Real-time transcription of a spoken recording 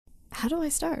How do I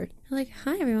start? Like,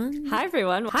 hi, everyone. Hi,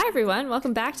 everyone. Hi, everyone.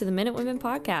 Welcome back to the Minute Women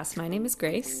podcast. My name is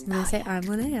Grace. And I say, I'm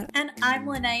Linnea. And I'm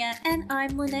Linnea. And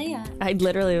I'm Linnea. I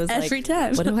literally was Every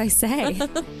time. What do I say?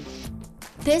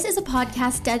 This is a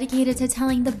podcast dedicated to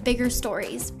telling the bigger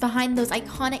stories behind those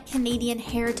iconic Canadian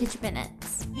heritage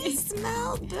minutes. I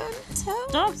smell burnt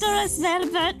toast. Doctor, I smell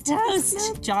burnt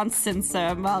toast. Johnson,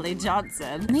 sir. Molly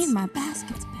Johnson. I need my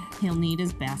baskets back. He'll need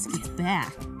his baskets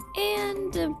back.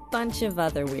 And a bunch of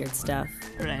other weird stuff.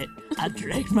 Right. I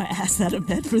dragged my ass out of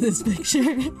bed for this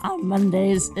picture. On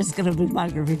Mondays, it's gonna be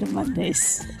Margarita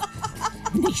Mondays.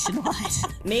 Nationwide.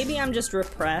 Maybe I'm just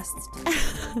repressed,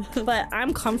 but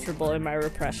I'm comfortable in my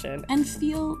repression. And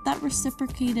feel that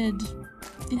reciprocated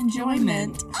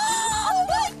enjoyment. Oh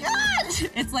my god!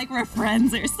 It's like we're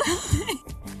friends or something.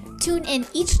 Tune in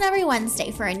each and every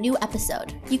Wednesday for a new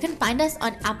episode. You can find us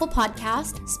on Apple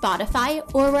Podcasts, Spotify,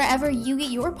 or wherever you get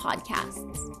your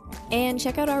podcasts. And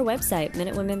check out our website,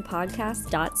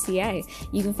 minutewomenpodcast.ca.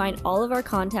 You can find all of our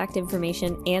contact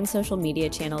information and social media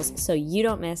channels so you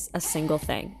don't miss a single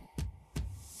thing.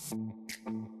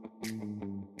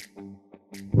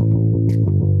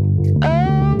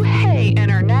 Oh, hey,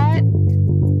 Internet.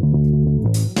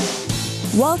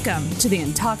 Welcome to the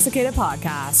Intoxicated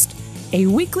Podcast, a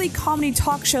weekly comedy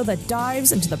talk show that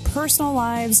dives into the personal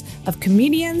lives of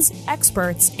comedians,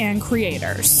 experts, and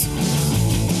creators.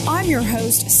 I'm your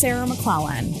host, Sarah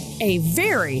McClellan, a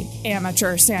very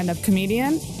amateur stand-up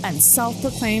comedian and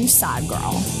self-proclaimed sad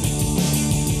girl.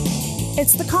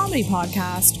 It's the comedy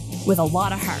podcast with a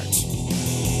lot of heart.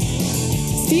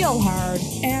 Feel hard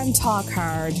and talk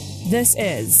hard. This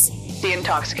is The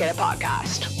Intoxicated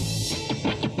Podcast.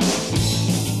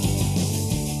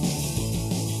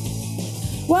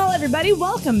 Well, everybody,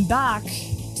 welcome back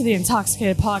to the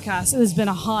Intoxicated Podcast. It has been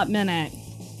a hot minute.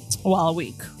 Well, a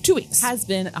week. 2 weeks. Has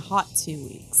been a hot 2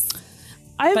 weeks.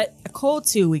 But a cold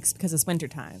 2 weeks because it's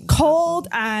wintertime. cold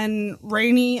and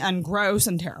rainy and gross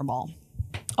and terrible.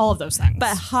 All of those things.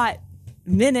 But hot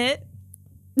minute.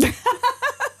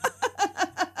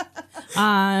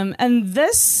 And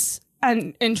this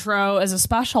intro is a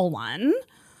special one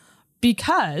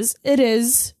because it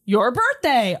is your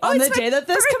birthday on the day that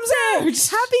this comes out.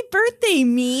 Happy birthday,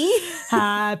 me.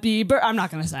 I'm not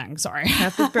going to sing. Sorry.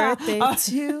 Happy birthday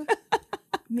to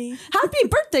me. Happy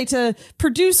birthday to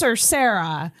producer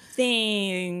Sarah.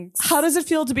 Thanks. How does it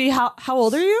feel to be, how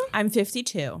old are you? I'm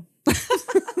 52. But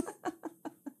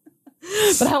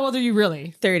how old are you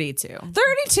really? 32.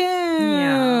 32.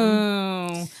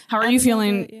 Yeah. How are you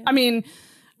feeling? I mean,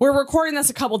 we're recording this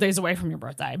a couple days away from your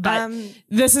birthday, but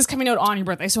this is coming out on your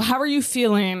birthday. So how are you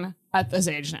feeling at this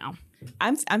age now?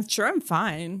 I'm sure I'm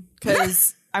fine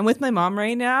because I'm with my mom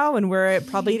right now and we're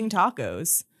probably eating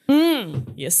tacos.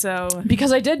 Yeah, so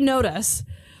Because I did notice,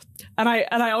 and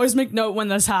I always make note when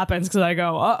this happens because I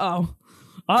go,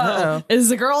 uh-oh. Is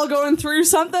the girl going through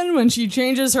something when she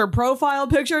changes her profile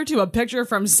picture to a picture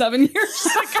from 7 years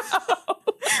ago?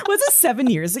 was it 7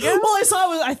 years ago?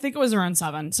 Well, I think it was around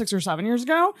 6 or 7 years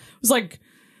ago. It was like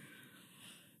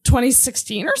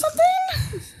 2016 or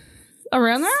something?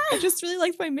 Around there? I just really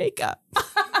liked my makeup.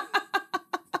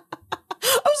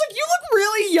 I was like, you look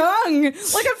really young.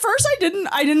 Like at first I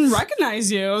didn't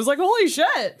recognize you. I was like, holy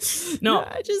shit. No.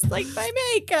 I just like my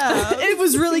makeup. It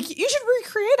was really cute. You should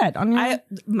recreate it on your I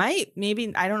might,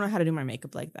 maybe, I don't know how to do my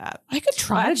makeup like that. I could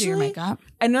try to do your Actually, makeup.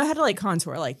 I know how to like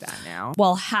contour like that now.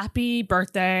 Well, happy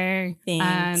birthday. Thanks.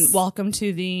 And welcome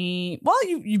to the, well,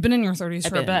 you've been in your 30s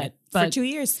for a bit. For But 2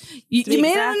 years. you be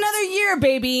made exact. it another year,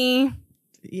 baby.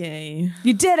 Yay.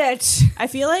 You did it. I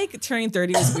feel like turning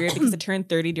 30 was weird because I turned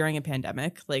 30 during a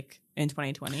pandemic, like in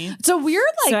 2020. It's a weird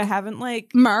So I haven't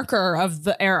like, marker of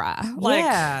the era. Like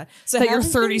yeah. So that I your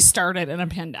haven't 30s been- started in a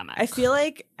pandemic. I feel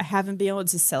like I haven't been able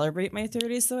to celebrate my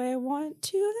 30s the way I want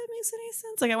to, if that makes any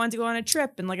sense. Like I want to go on a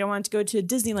trip and like I want to go to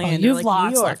Disneyland. you've or, like,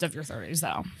 lots New York. left of your 30s though.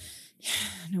 I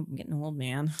know I'm getting old,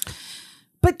 man.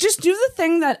 But just do the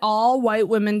thing that all white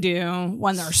women do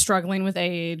when they're struggling with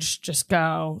age. Just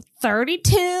go,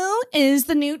 32 is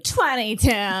the new 22.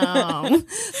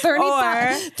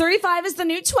 35 is the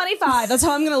new 25. That's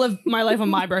how I'm going to live my life on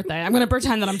my birthday. I'm going to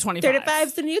pretend that I'm 25. 35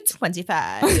 is the new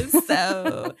 25.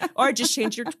 So, or just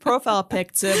change your profile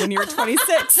pic to when you were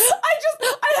 26. I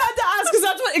had to ask because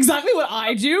that's exactly what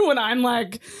I do when I'm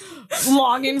like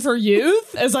longing for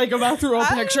youth as I go back through old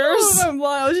pictures. I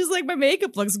was just like, my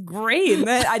makeup looks great. And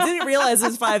then I didn't realize it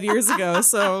was 5 years ago.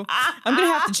 So I'm going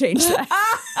to have to change that.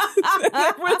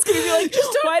 Everyone's going to be like,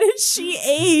 why did she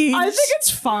age? I think it's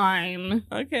fine.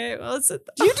 Okay, well, it's You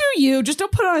do you. Just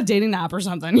don't put it on a dating app or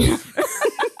something.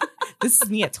 this is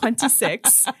me at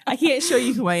 26. I can't show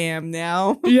you who I am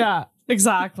now. Yeah.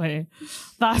 Exactly.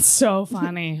 That's so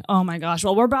funny. Oh my gosh.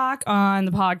 Well, we're back on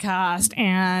the podcast,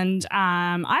 and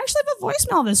I actually have a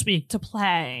voicemail this week to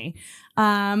play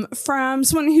from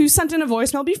someone who sent in a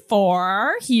voicemail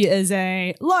before. He is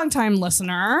a longtime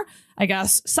listener, I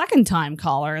guess second time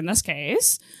caller in this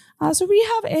case. So we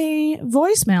have a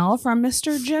voicemail from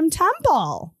Mr. Jim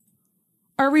Temple.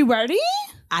 Are we ready?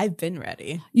 I've been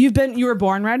ready. You were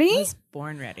born ready? I was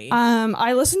born ready.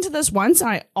 I listened to this once and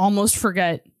I almost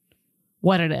forget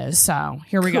what it is. So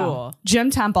here we go. Jim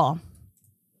Temple.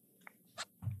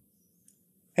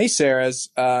 Hey, Sarah's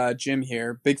Jim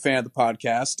here. Big fan of the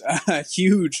podcast.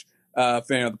 Huge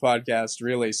fan of the podcast,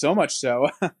 really. So much so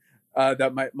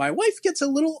that my wife gets a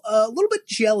little bit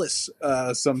jealous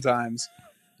sometimes.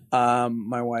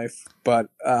 My wife, but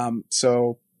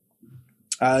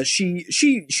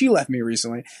she left me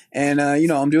recently, and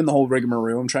I'm doing the whole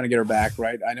rigmarole. I'm trying to get her back,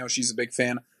 right? I know she's a big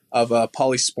fan of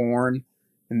Polysporin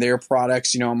and their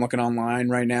products. I'm looking online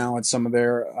right now at some of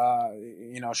their,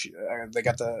 they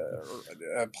got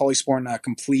the Polysporin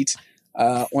Complete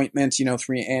ointment,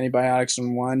 3 antibiotics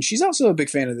in one. She's also a big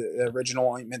fan of the original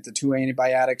ointment, the 2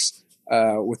 antibiotics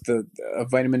with the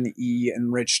vitamin E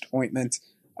enriched ointment.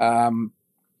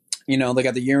 They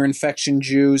got the ear infection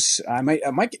juice. I might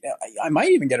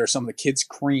even get her some of the kids'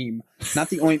 cream, not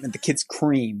the ointment, the kids'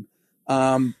 cream.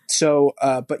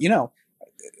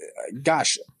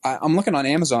 Gosh, I'm looking on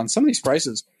Amazon. Some of these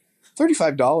prices,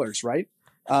 $35, right?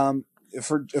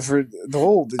 For the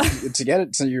whole to get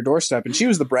it to your doorstep. And she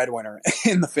was the breadwinner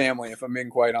in the family, if I'm being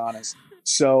quite honest.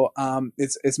 So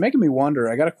it's making me wonder.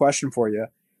 I got a question for you.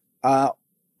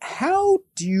 How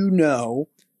do you know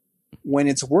when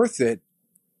it's worth it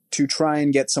to try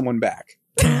and get someone back?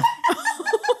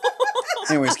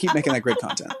 Anyways, keep making that great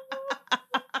content.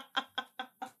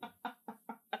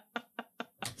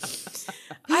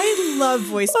 I love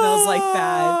voicemails like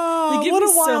that. They give me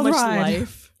so much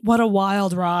life. What a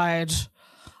wild ride.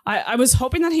 I was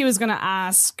hoping that he was going to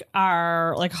ask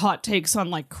our hot takes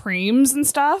on creams and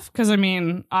stuff. Cause I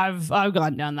mean, I've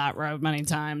gone down that road many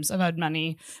times. I've had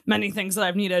many things that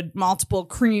I've needed multiple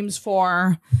creams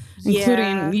for,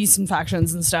 including yeast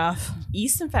infections and stuff.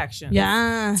 Yeast infections.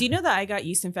 Yeah. Do you know that I got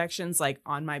yeast infections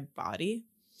on my body?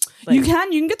 You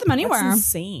can get them anywhere. That's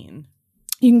insane.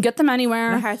 You can get them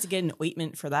anywhere. And I had to get an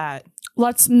ointment for that.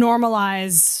 Let's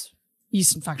normalize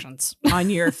yeast infections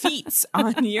on your feet,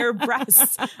 on your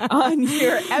breasts, on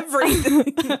your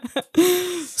everything.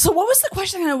 So what was the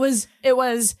question? It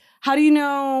was how do you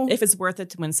know if it's worth it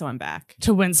to win someone back?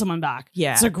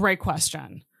 Yeah, it's a great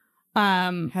question. How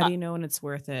do you know when it's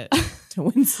worth it to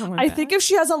win someone back? I think if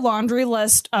she has a laundry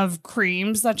list of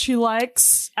creams that she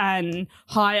likes and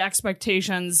high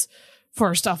expectations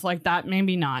for stuff like that,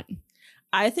 maybe not.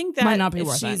 I think that might not be if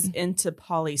worth she's it. into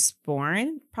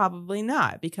Polysporin, probably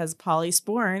not, because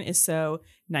Polysporin is so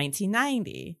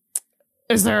 1990.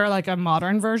 Is there a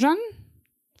modern version?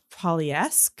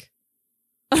 Polyesque?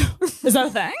 Is that a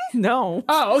thing? No.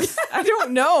 Oh, okay. I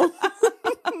don't know. I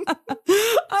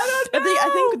don't know. I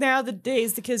think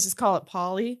nowadays the kids just call it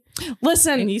Poly.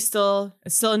 Listen, and it's still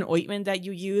an ointment that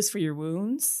you use for your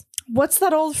wounds. What's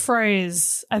that old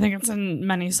phrase? I think it's in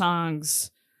many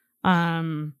songs.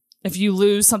 If you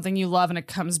lose something you love and it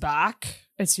comes back,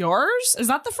 it's yours. Is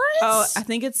that the phrase? Oh, I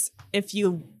think it's if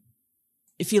you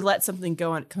let something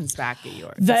go and it comes back at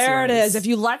yours. There it is. If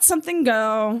you let something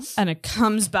go and it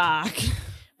comes back.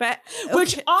 But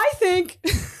which I think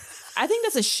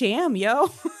that's a sham, yo.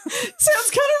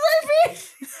 Sounds kind of rapey.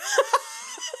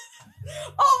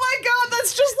 Oh my god,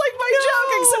 that's just my joke,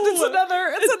 except it's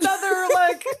another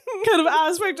kind of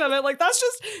aspect of it. That's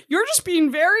just you're just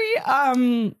being very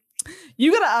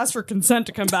you gotta ask for consent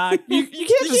to come back. You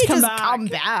can't just come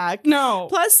back. No.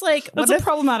 Plus, that's a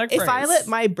problematic phrase. If I let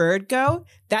my bird go,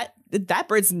 that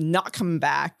bird's not coming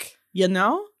back. You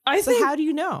know? So how do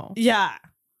you know? Yeah.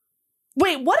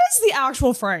 Wait, what is the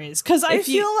actual phrase? Because I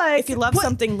feel if you love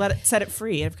something, set it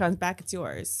free. If it comes back, it's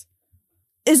yours.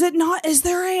 Is it not? Is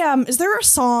there a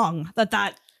song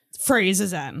that phrase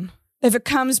is in? If it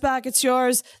comes back, it's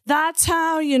yours. That's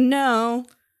how you know.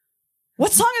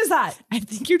 What song is that? I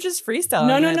think you're just freestyling.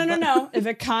 No. If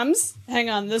it comes, hang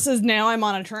on. This is Now I'm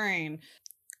on a Train.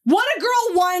 What a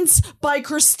Girl Wants by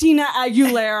Christina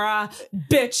Aguilera.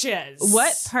 Bitches.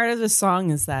 What part of the song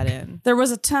is that in? There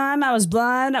was a time I was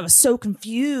blind. I was so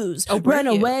confused. Oh, ran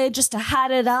away just to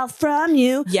hide it all from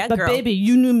you. Yeah, but girl. Baby,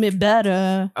 you knew me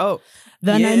better. Oh.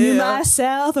 Than I knew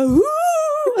myself. Ooh.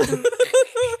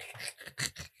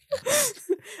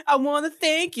 I want to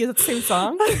thank you. That's the same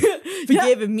song. for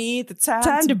giving me the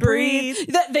time to breathe.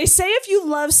 They say if you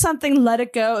love something, let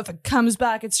it go. If it comes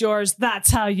back, it's yours.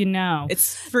 That's how you know.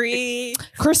 It's free.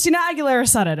 Christina Aguilera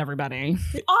said it, everybody.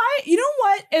 You know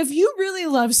what? If you really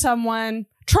love someone,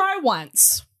 try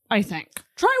once, I think.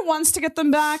 Try once to get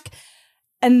them back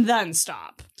and then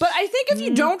stop. But I think if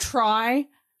you don't try,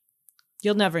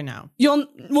 you'll never know.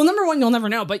 Number one, you'll never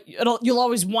know, but you'll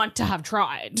always want to have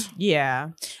tried. Yeah.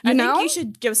 I know? think you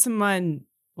should give someone,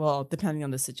 well, depending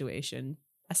on the situation,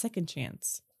 a second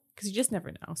chance. Because you just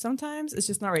never know. Sometimes it's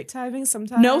just not right timing.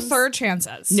 Sometimes No third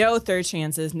chances. No third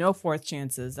chances. No fourth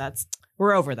chances.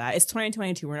 We're over that. It's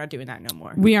 2022. We're not doing that no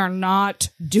more. We are not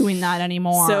doing that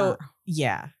anymore. So,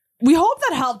 yeah. We hope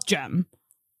that helped, Jim.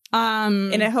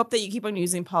 And I hope that you keep on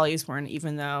using Polysporin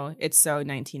even though it's so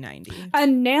 1990.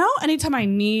 And now, anytime I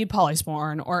need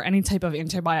Polysporin or any type of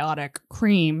antibiotic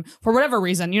cream, for whatever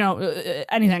reason,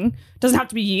 anything, doesn't have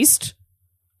to be yeast.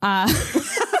 I'm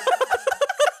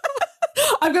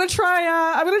going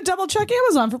to double check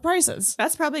Amazon for prices.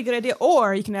 That's probably a good idea.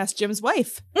 Or you can ask Jim's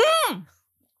wife.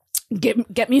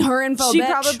 Get me her info, She bitch.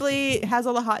 probably has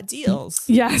all the hot deals.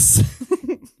 Yes.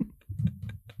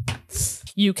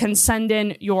 You can send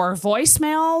in your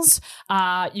voicemails.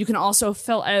 You can also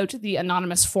fill out the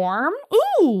anonymous form.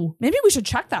 Ooh, maybe we should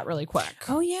check that really quick.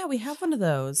 Oh, yeah, we have one of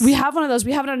those. We have one of those.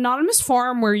 We have an anonymous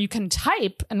form where you can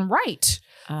type and write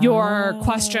your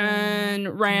question,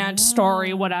 rant,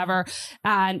 story, whatever.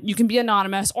 And you can be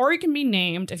anonymous or you can be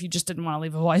named if you just didn't want to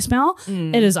leave a voicemail.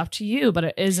 It is up to you, but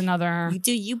it is another... You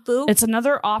do you, boo. It's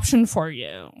another option for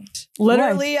you.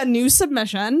 Literally a new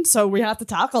submission. So we have to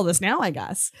tackle this now, I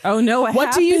guess. Oh, no.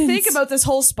 What do you think about this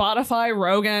whole Spotify,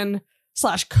 Rogan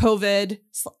 /COVID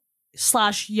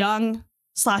 /Young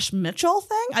 /Mitchell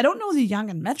thing? I don't know the Young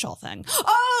and Mitchell thing.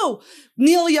 Oh,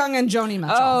 Neil Young and Joni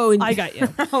Mitchell. Oh, I got you.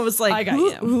 I was like, I got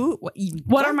you.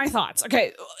 What are my thoughts?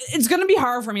 Okay, it's going to be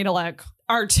hard for me to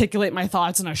articulate my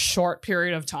thoughts in a short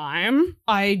period of time.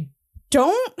 Okay,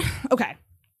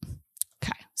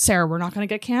 Sarah, we're not going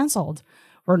to get canceled.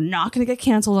 We're not going to get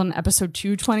canceled on episode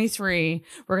 223.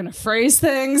 We're going to phrase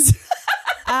things.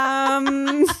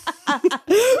 Very,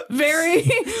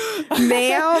 ma'am.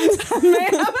 I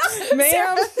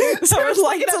would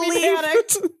like to leave.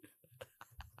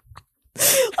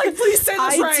 Please say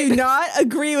this right. I do not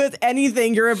agree with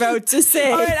anything you're about to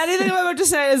say. All right, anything I'm about to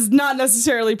say is not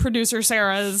necessarily producer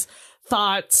Sarah's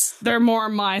thoughts. They're more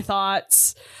my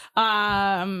thoughts.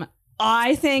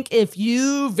 I think if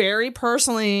you very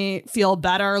personally feel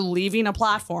better leaving a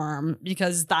platform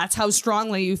because that's how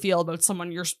strongly you feel about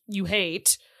someone you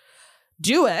hate,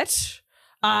 do it.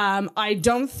 I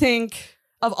don't think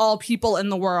of all people in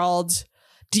the world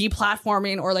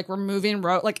deplatforming or removing if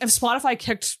Spotify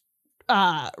kicked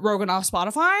Rogan off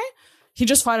Spotify, he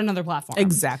just find another platform.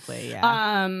 Exactly.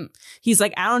 Yeah. He's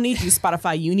like, I don't need you,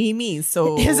 Spotify. You need me.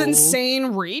 So his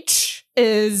insane reach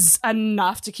is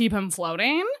enough to keep him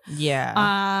floating.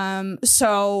 Yeah.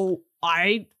 So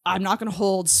I'm not going to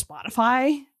hold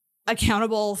Spotify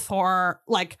accountable for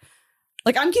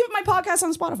I'm keeping my podcast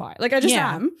on Spotify. I just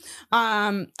am.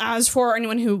 As for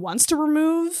anyone who wants to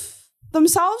remove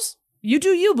themselves, you do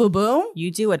you, boo-boo. You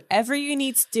do whatever you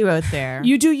need to do out there.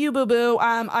 You do you, boo-boo.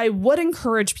 I would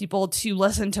encourage people to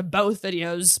listen to both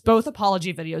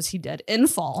apology videos he did in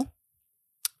full.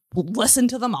 Listen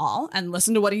to them all and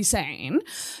listen to what he's saying.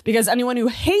 Because anyone who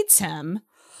hates him,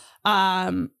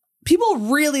 people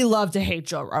really love to hate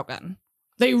Joe Rogan.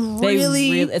 They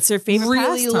really it's their favorite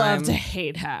really pastime. love to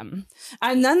hate him.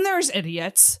 And then there's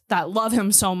idiots that love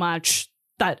him so much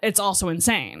that it's also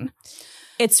insane.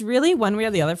 It's really one way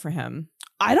or the other for him.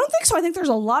 I don't think so. I think there's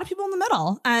a lot of people in the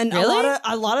middle, and really?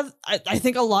 I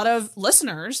think a lot of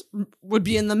listeners would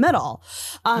be in the middle.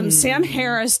 Sam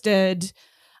Harris did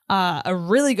a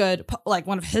really good,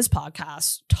 one of his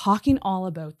podcasts talking all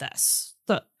about this,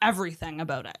 everything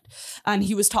about it. And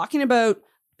he was talking about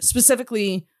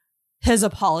specifically his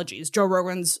apologies, Joe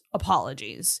Rogan's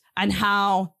apologies, and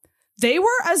how they were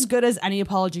as good as any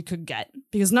apology could get.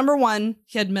 Because number one,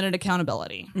 he admitted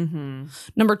accountability. Mm-hmm.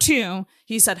 Number two,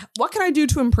 he said, what can I do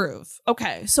to improve?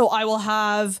 Okay, so I will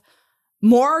have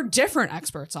more different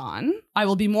experts on. I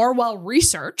will be more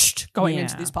well-researched going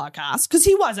into these podcasts. Because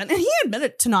he wasn't. And he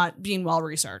admitted to not being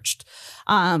well-researched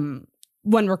when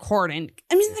recording.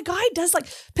 I mean, the guy does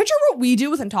picture what we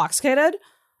do with Intoxicated,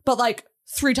 but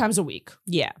 3 times a week.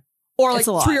 Yeah. Or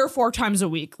 3 or 4 times a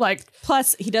week.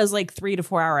 Plus he does 3 to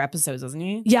 4 hour episodes, doesn't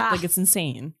he? Yeah. It's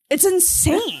insane. It's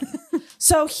insane.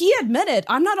 So he admitted,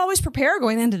 I'm not always prepared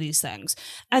going into these things.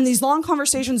 And these long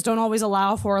conversations don't always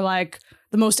allow for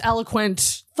the most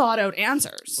eloquent, thought out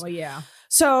answers. Well, yeah.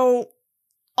 So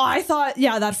I thought,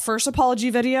 that first apology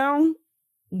video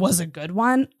was a good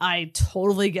one. I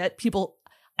totally get people.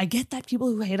 I get that people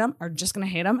who hate him are just going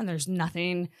to hate him, and there's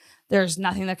nothing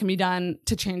that can be done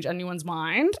to change anyone's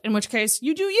mind, in which case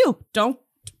you do you. Don't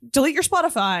delete your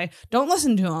Spotify. Don't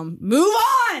listen to him. Move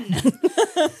on.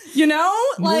 You know,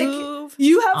 like Move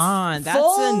you have on. That's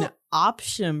full, an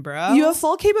option, bro. you have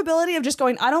full capability of just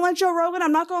going, I don't like Joe Rogan.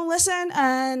 I'm not going to listen.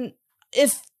 And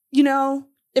if you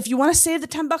want to save the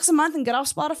 $10 a month and get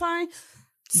off Spotify,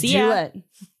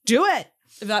 do it.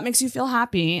 If that makes you feel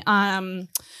happy.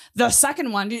 The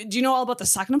second one, do you know all about the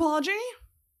second apology?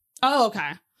 Oh,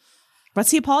 okay. What's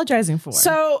he apologizing for?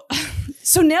 So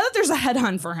now that there's a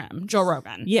headhunt for him, Joe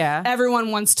Rogan, yeah,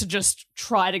 everyone wants to just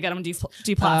try to get him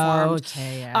deplatformed.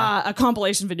 Okay, yeah. A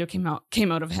compilation video came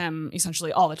out of him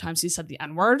essentially all the times he said the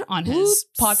N-word on his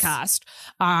podcast,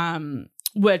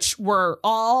 which were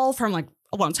all from like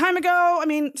a long time ago. I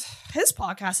mean, his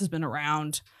podcast has been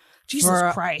around.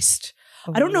 Jesus Christ.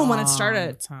 I don't know when it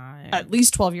started. At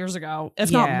least 12 years ago,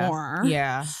 if not more.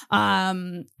 Yeah.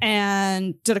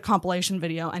 And did a compilation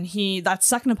video, and that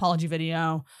second apology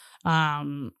video,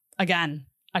 again,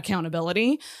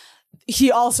 accountability.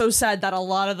 He also said that a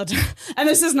lot of the time, and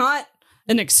this is not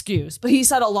an excuse, but he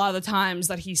said a lot of the times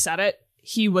that he said it,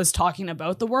 he was talking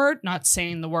about the word, not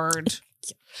saying the word.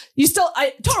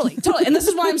 Totally. And this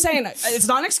is why I'm saying it's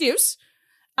not an excuse.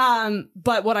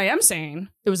 But what I am saying,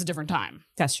 it was a different time.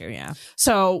 That's true, yeah.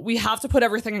 So we have to put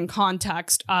everything in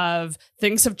context of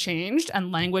things have changed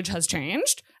and language has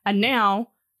changed. And now,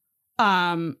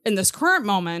 in this current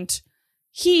moment,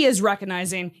 he is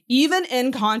recognizing, even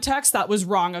in context, that was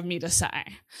wrong of me to say.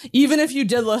 Even if you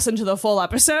did listen to the full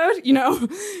episode,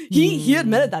 he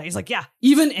admitted that. He's like, yeah,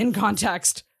 even in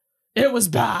context, it was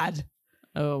bad.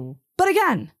 Oh. But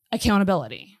again,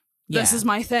 accountability. Yeah. This is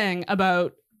my thing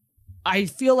about, I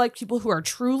feel like people who are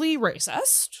truly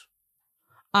racist,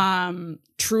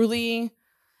 truly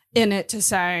in it to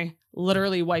say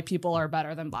literally white people are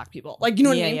better than black people. Like, you know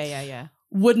what I mean? Yeah.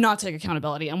 Would not take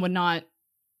accountability and would not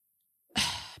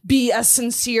be as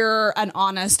sincere and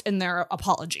honest in their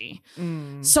apology.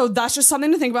 So that's just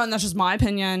something to think about. And that's just my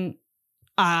opinion.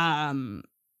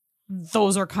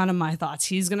 Those are kind of my thoughts.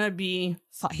 He's going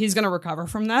to recover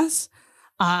from this.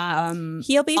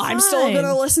 He'll be fine. I'm still going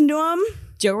to listen to him.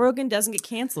 Joe Rogan doesn't get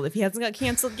canceled if he hasn't got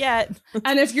canceled yet.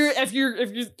 And if you're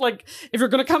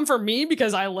going to come for me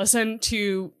because I listen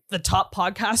to the top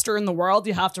podcaster in the world,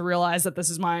 you have to realize that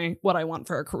this is what I want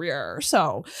for a career.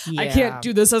 So I can't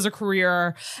do this as a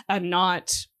career and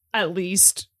not at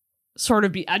least sort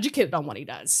of be educated on what he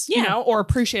does, or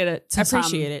appreciate it to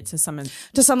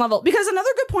some level. Because another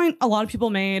good point a lot of people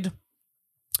made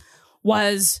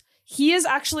was he is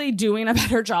actually doing a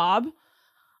better job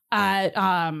at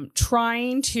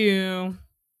trying to,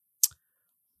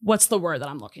 what's the word that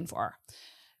I'm looking for?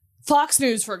 Fox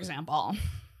News, for example,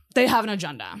 they have an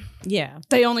agenda. Yeah.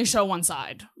 They only show one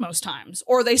side most times,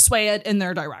 or they sway it in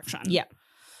their direction. Yeah.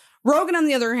 Rogan, on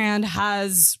the other hand,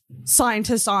 has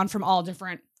scientists on from all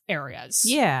different areas.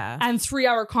 Yeah. And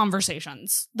 3-hour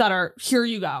conversations that are, here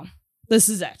you go. This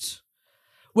is it.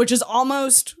 Which is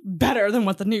almost better than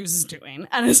what the news is doing.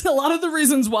 And it's a lot of the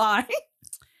reasons why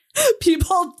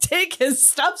people take his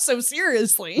stuff so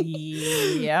seriously.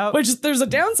 Yeah. Which there's a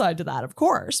downside to that, of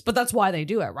course. But that's why they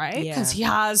do it, right? Because he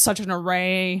has such an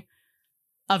array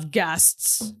of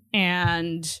guests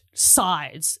and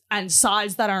sides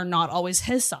that are not always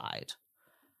his side.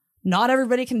 Not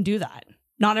everybody can do that.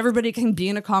 Not everybody can be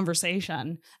in a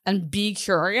conversation and be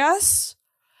curious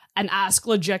and ask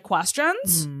legit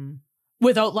questions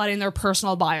without letting their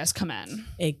personal bias come in.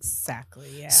 Exactly,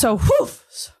 yeah. So,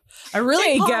 I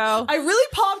really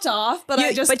popped off, but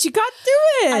you got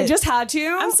through it. I just had to.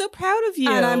 I'm so proud of you.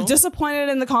 And I'm disappointed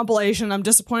in the compilation. I'm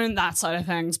disappointed in that side of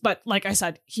things. But like I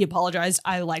said, he apologized.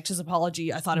 I liked his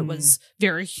apology. I thought it was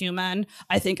very human.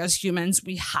 I think as humans,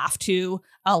 we have to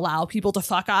allow people to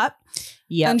fuck up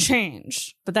and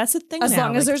change. But that's the thing as now.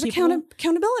 long as there's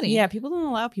accountability. Yeah, people don't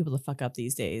allow people to fuck up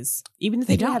these days. Even if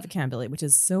they don't have accountability, which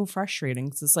is so frustrating.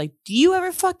 Because it's like, do you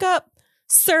ever fuck up,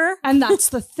 sir? And that's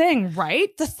the thing, right?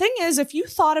 The thing is, if you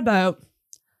thought about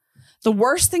the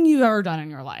worst thing you've ever done in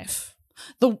your life,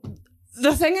 the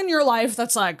thing in your life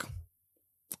that's like,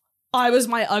 I was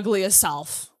my ugliest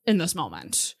self in this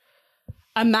moment.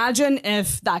 Imagine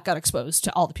if that got exposed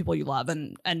to all the people you love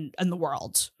and the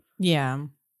world. Yeah.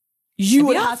 You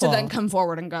would have to then come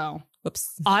forward and go,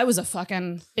 whoops, I was a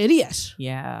fucking idiot.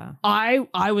 Yeah. I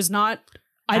was not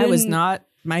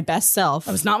my best self.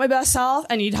 I was not my best self.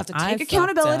 And you'd have to take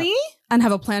accountability and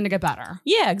have a plan to get better.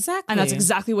 Yeah, exactly. And that's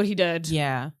exactly what he did.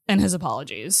 Yeah. In his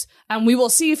apologies. And we will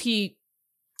see if he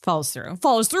follows through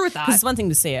with that. It's one thing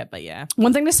to say it, but yeah.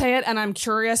 One thing to say it, and I'm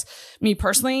curious, me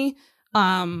personally,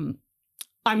 I'm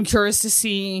curious to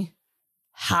see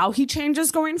how he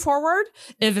changes going forward,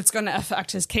 if it's going to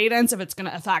affect his cadence, if it's going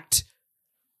to affect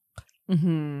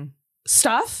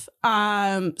stuff. So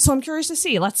I'm curious to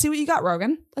see. Let's see what you got,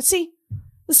 Rogan. Let's see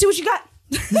what you got.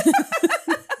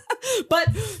 But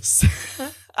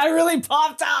I really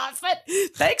popped off. But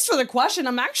thanks for the question.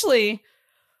 I'm actually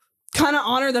kind of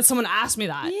honored that someone asked me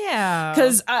that. Yeah.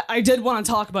 Because I did want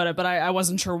to talk about it, but I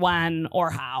wasn't sure when or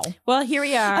how. Well, here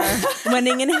we are,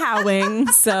 winning and howling.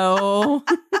 So,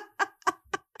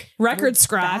 Record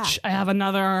scratch. I have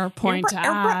another point to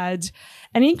add.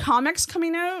 Any comics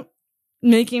coming out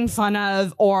making fun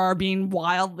of or being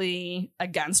wildly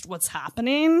against what's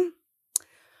happening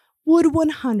would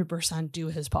 100% do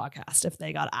his podcast if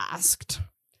they got asked.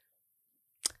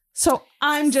 So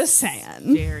I'm just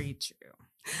saying. Very true.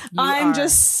 I'm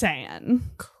just saying.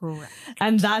 Correct.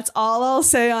 And that's all I'll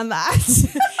say on that.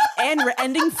 And we're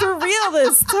ending for real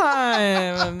this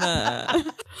time.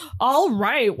 All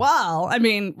right. Well, I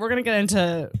mean, we're going to get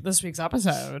into this week's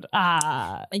episode.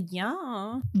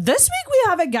 Yeah. This week we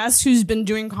have a guest who's been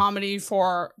doing comedy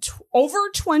for over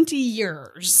 20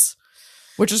 years,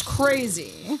 which is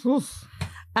crazy.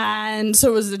 And so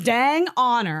it was a dang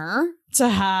honor to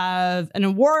have an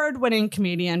award-winning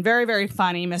comedian, very, very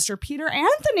funny, Mr. Peter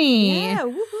Anthony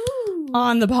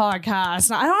on the podcast.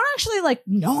 Now, I don't actually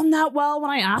know him that well.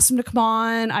 When I asked him to come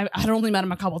on, I had only met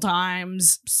him a couple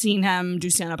times, seen him do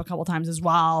stand-up a couple times as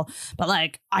well. But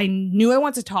I knew I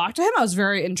wanted to talk to him. I was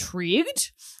very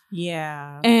intrigued.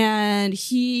 Yeah. And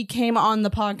he came on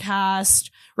the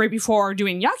podcast right before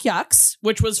doing Yuck Yucks,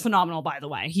 which was phenomenal, by the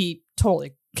way. He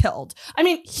totally killed. I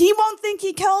mean, he won't think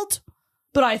he killed,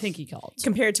 but I think he killed.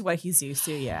 Compared to what he's used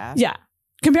to, yeah. Yeah.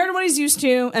 Compared to what he's used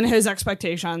to and his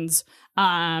expectations.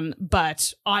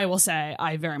 But I will say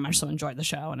I very much so enjoyed the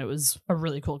show, and it was a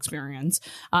really cool experience.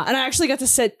 And I actually got to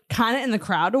sit kind of in the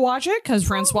crowd to watch it because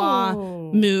Francois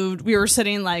moved. We were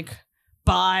sitting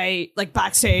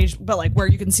backstage, but where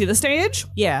you can see the stage.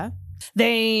 Yeah.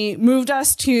 They moved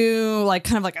us to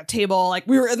kind of a table.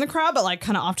 We were in the crowd, but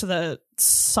kind of off to the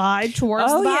side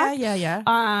towards the back. Yeah.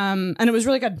 And it was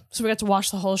really good. So we got to watch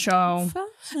the whole show. Fun.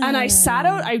 And I sat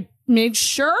out. I made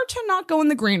sure to not go in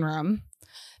the green room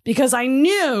because I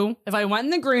knew if I went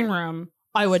in the green room,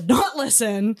 I would not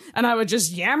listen and I would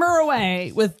just yammer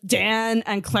away with Dan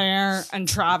and Claire and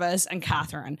Travis and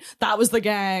Catherine. That was the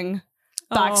gang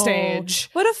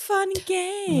backstage. What a fun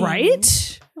game.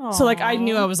 Right? Aww. So I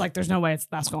knew I was there's no way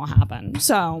that's going to happen.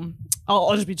 So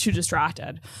I'll just be too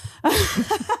distracted.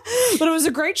 But it was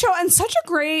a great show and such a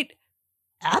great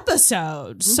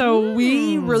episode. So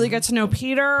we really get to know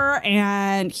Peter,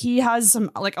 and he has some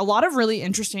a lot of really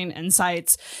interesting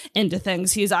insights into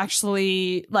things. He's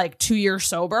actually 2 years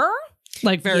sober.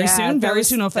 Very soon,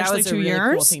 officially 2 years.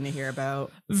 Really cool thing to hear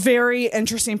about. Very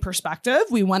interesting perspective.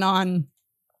 We went on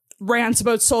rants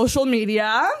about social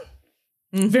media.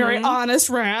 Very honest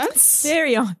rants.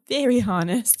 Very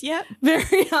honest. Yep.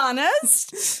 Very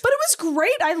honest. But it was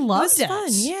great. I loved it. It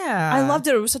was fun, yeah. I loved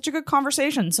it. It was such a good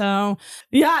conversation. So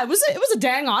yeah, it was a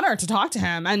dang honor to talk to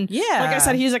him. And like I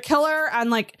said, he's a killer.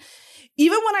 And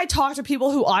even when I talk to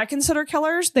people who I consider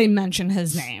killers, they mention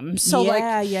his name. So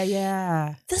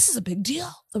yeah. This is a big deal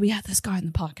that we had this guy in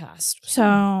the podcast.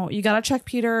 So you got to check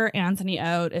Peter Anthony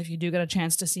out. If you do get a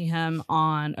chance to see him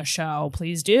on a show,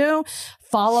 please do.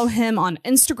 Follow him on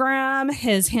Instagram.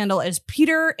 His handle is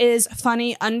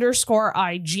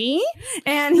PeterIsFunny_IG.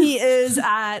 And he is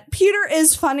at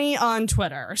PeterIsFunny on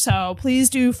Twitter. So please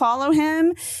do follow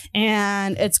him.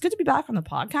 And it's good to be back on the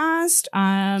podcast.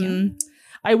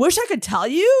 I wish I could tell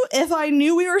you if I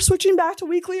knew we were switching back to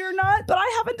weekly or not, but I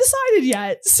haven't decided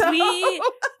yet. So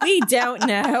we don't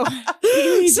know.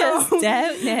 We just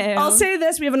don't know. I'll say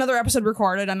this. We have another episode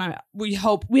recorded, and we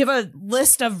hope we have a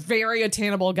list of very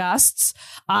attainable guests.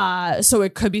 So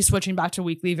it could be switching back to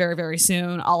weekly very, very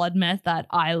soon. I'll admit that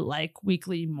I like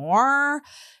weekly more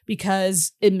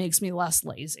because it makes me less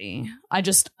lazy. I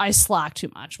slack too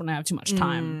much when I have too much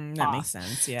time. That makes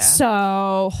sense. Yeah.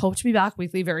 So hope to be back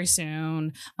weekly very soon.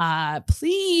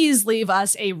 Please leave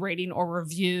us a rating or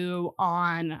review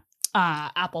on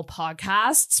Apple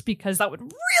Podcasts because that would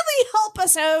really help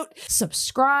us out.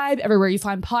 Subscribe everywhere you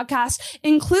find podcasts,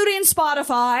 including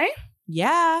Spotify.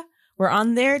 Yeah. We're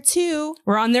on there too.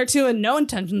 And no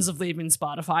intentions of leaving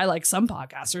Spotify like some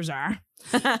podcasters are.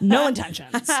 No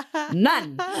intentions.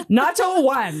 None. Not a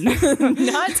one.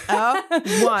 Not a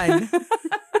one.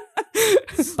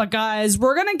 But guys,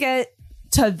 we're going to get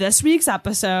to this week's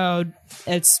episode.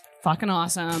 It's fucking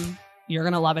awesome. You're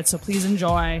going to love it. So please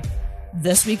enjoy.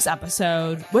 this week's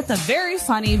episode with the very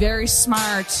funny, very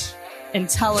smart,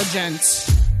 intelligent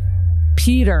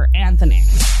Peter Anthony.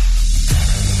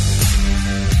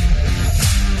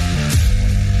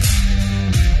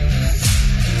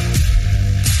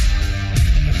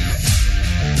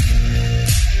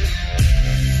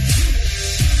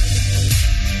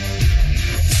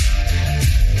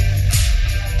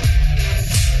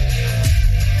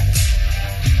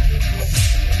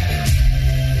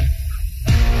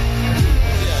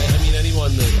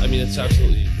 It's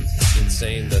absolutely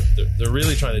insane that they're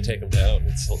really trying to take him down.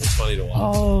 It's funny to watch.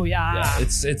 Oh yeah.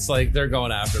 It's like they're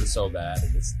going after him so bad.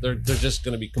 They're just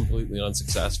going to be completely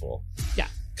unsuccessful. Yeah,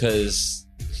 because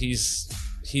he's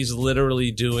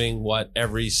literally doing what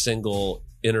every single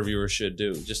interviewer should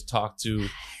do. Just talk to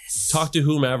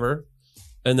whomever,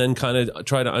 and then kind of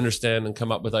try to understand and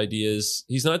come up with ideas.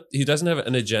 He doesn't have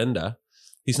an agenda.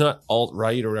 He's not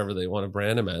alt-right or whatever they want to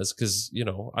brand him as, because, you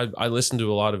know, I listen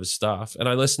to a lot of his stuff, and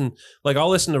I'll listen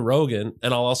to Rogan,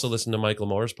 and I'll also listen to Michael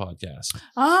Moore's podcast.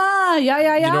 Yeah.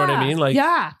 You know what I mean? Like,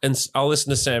 yeah. And I'll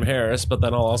listen to Sam Harris, but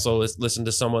then I'll also listen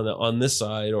to someone on this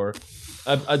side, or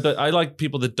I like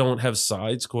people that don't have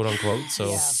sides, quote unquote.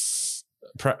 So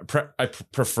I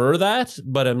prefer that,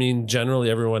 but I mean, generally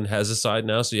everyone has a side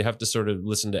now, so you have to sort of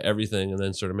listen to everything and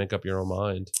then sort of make up your own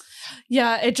mind.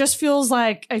 Yeah, it just feels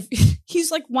like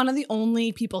he's like one of the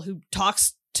only people who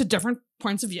talks to different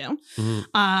points of view,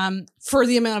 for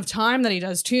the amount of time that he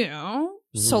does too.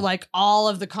 Mm-hmm. So like all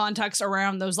of the context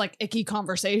around those like icky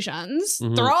conversations,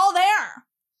 they're all there.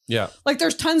 Yeah. Like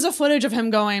there's tons of footage of him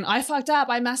going, I fucked up,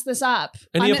 I messed this up.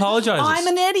 And he apologizes. I'm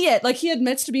an idiot. Like he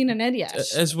admits to being an idiot.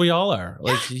 As we all are.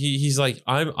 Like he's like,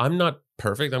 I'm not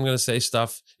perfect. I'm going to say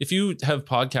stuff. If you have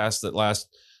podcasts that last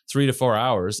 3 to 4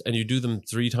 hours and you do them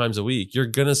 3 times a week, you're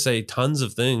going to say tons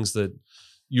of things that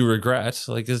you regret.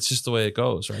 Like it's just the way it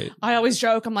goes, right? I always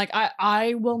joke. I'm like,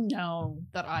 I will know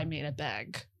that I made it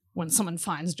big when someone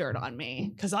finds dirt on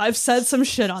me, because I've said some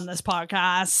shit on this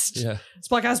podcast. Yeah. This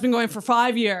podcast has been going for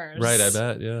 5 years. Right, I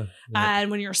bet, yeah.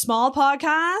 And when you're a small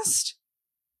podcast,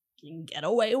 you can get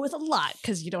away with a lot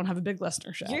because you don't have a big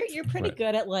listenership. You're pretty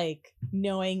good at like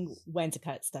knowing when to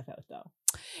cut stuff out, though.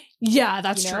 Yeah,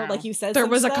 that's true. Like you said, there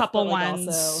was stuff, a couple ones.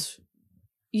 Also...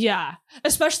 Yeah,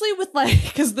 especially with like,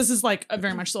 because this is like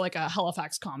very much so like a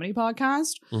Halifax comedy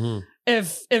podcast. Mm-hmm.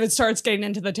 If it starts getting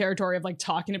into the territory of like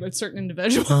talking about certain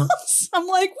individuals, I'm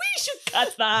like, we should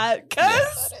cut that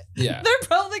because they're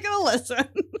probably gonna listen.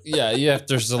 Yeah.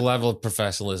 There's a level of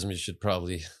professionalism you should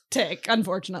probably take,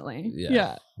 unfortunately.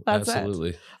 Yeah, that's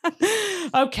absolutely.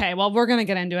 Okay, well, we're gonna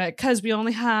get into it because we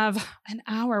only have an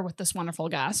hour with this wonderful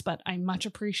guest, but I much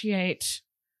appreciate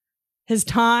his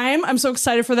time. I'm so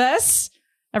excited for this.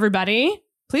 Everybody,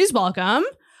 please welcome.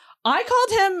 I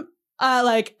called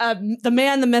him the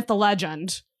man, the myth, the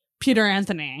legend, Peter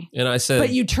Anthony. And I said,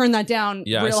 but you turned that down.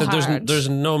 Yeah, real I said hard. there's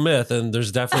no myth and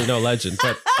there's definitely no legend,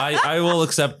 but I will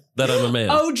accept that I'm a man.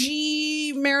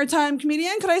 OG maritime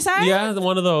comedian, could I say? Yeah,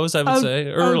 one of those I would say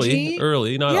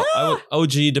early. Not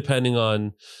OG depending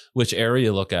on which area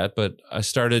you look at, but I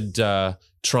started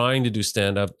trying to do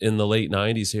stand up in the late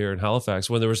 90s here in Halifax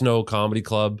when there was no comedy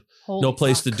club. No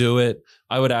place to do it.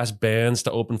 I would ask bands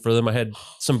to open for them. I had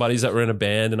some buddies that were in a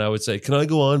band and I would say, can I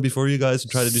go on before you guys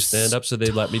and try to do stand up? So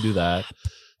they'd let me do that.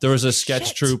 There was a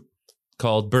sketch troupe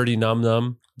called Birdie Num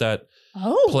Num that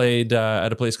played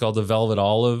at a place called the Velvet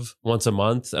Olive once a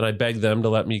month. And I begged them to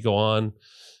let me go on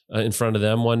in front of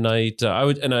them one night.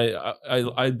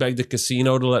 I begged the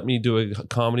casino to let me do a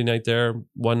comedy night there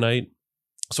one night.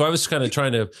 So I was kind of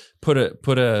trying to put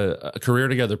a career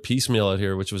together piecemeal out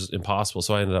here, which was impossible.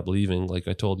 So I ended up leaving, like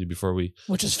I told you before we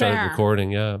started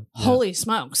recording. Yeah. Holy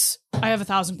smokes. I have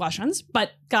 1,000 questions,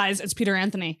 but guys, it's Peter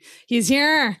Anthony. He's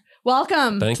here.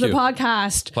 Welcome to the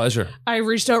podcast. Pleasure. I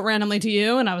reached out randomly to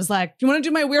you and I was like, do you want to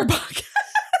do my weird podcast?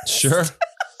 Sure.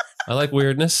 I like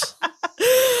weirdness.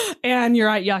 And you're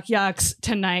at Yuck Yucks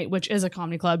tonight, which is a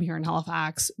comedy club here in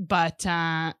Halifax. But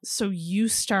so you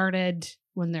started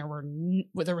when there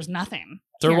was nothing.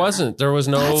 There wasn't. There was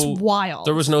no. That's wild.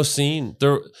 There was no scene.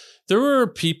 There were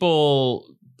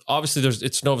people. Obviously,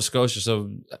 it's Nova Scotia, so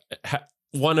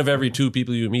one of every 2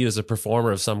 people you meet is a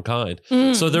performer of some kind.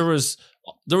 Mm. So there was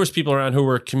people around who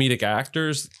were comedic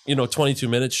actors. 22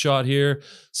 Minutes shot here,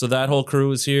 so that whole crew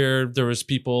was here. There was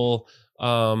people,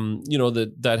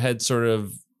 that had sort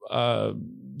of.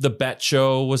 The Bet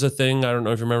Show was a thing. I don't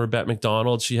know if you remember Bette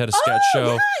McDonald. She had a sketch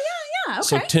show. Yeah. Okay.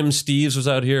 So Tim Steeves was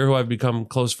out here, who I've become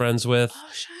close friends with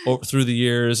through the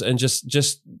years, and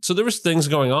just so there was things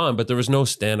going on, but there was no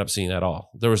stand-up scene at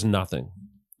all. There was nothing,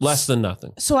 less than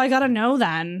nothing. So I gotta know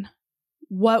then,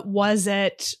 what was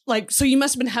it like? So you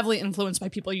must have been heavily influenced by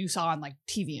people you saw on like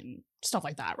TV and stuff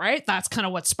like that, right? That's kind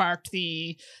of what sparked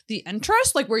the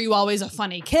interest. Like, were you always a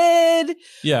funny kid?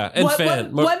 Yeah,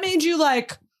 and what made you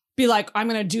like be like, I'm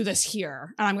going to do this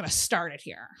here and I'm going to start it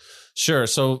here? Sure.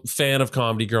 So fan of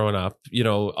comedy growing up, you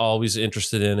know, always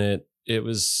interested in it. It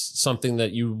was something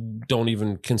that you don't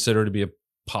even consider to be a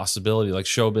possibility. Like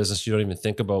show business, you don't even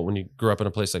think about when you grew up in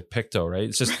a place like Pictou, right?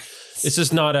 It's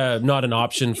just not an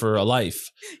option for a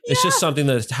life. It's just something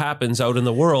that happens out in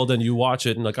the world and you watch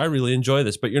it and like, I really enjoy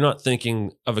this, but you're not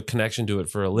thinking of a connection to it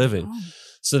for a living. Oh.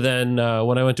 So then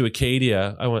when I went to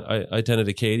Acadia, I attended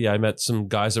Acadia. I met some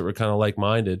guys that were kind of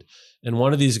like-minded. And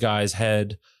one of these guys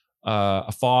had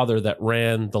a father that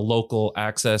ran the local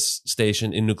access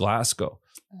station in New Glasgow.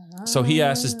 So he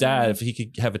asked his dad if he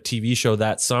could have a TV show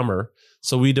that summer.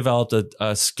 So we developed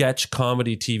a sketch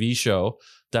comedy TV show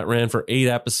that ran for 8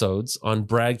 episodes on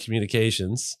Bragg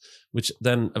Communications, which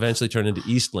then eventually turned into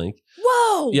Eastlink.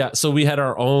 Whoa! Yeah, so we had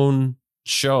our own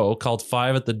show called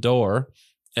Five at the Door,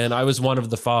 and I was one of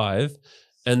the 5.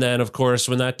 And then, of course,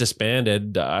 when that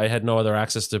disbanded, I had no other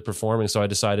access to performing, so I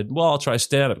decided, well, I'll try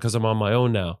stand-up because I'm on my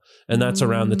own now. And that's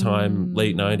around the time,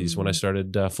 late 90s, when I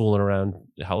started fooling around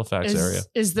the Halifax area.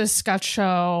 Is this sketch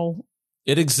show...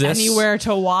 It exists anywhere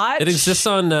to watch? It exists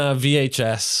on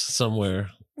VHS somewhere.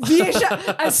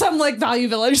 VHS at some like Value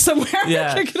Village somewhere.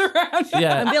 Yeah, kicking around.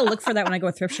 Yeah, I'm gonna look for that when I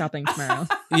go thrift shopping tomorrow.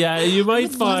 Yeah, you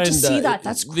might find to see that.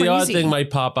 That's crazy. The odd thing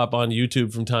might pop up on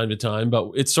YouTube from time to time,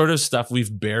 but it's sort of stuff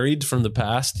we've buried from the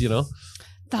past. You know,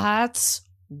 that's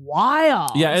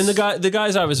wild. Yeah, and the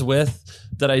guys I was with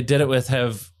that I did it with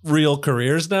have real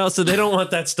careers now, so they don't want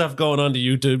that stuff going onto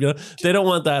YouTube. You know, they don't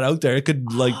want that out there. It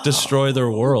could like destroy their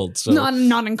world. So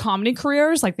not in comedy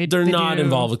careers. Like they're not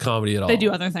involved with comedy at all. They do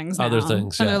other things. Now. Other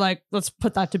things, and they're like, let's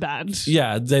put that to bed.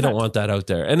 Yeah, they don't want that out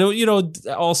there. And you know,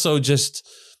 also just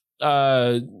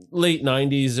late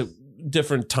 90s.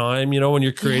 Different time, you know, when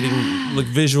you're creating like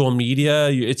visual media,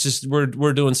 it's just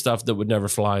we're doing stuff that would never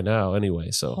fly now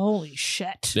anyway. So holy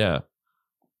shit, yeah,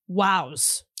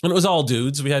 wows. And it was all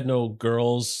dudes. We had no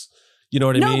girls. You know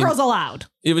what I mean? No girls allowed.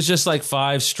 It was just like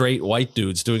 5 straight white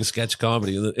dudes doing sketch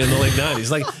comedy in the late 90s.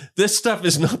 Like this stuff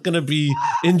is not going to be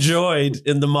enjoyed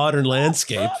in the modern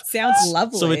landscape. Sounds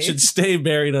lovely. So it should stay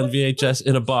buried on VHS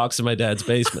in a box in my dad's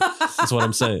basement. That's what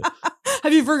I'm saying.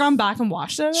 Have you ever gone back and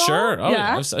watched it at all? Sure. Oh,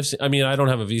 yeah. I've seen, I mean, I don't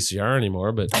have a VCR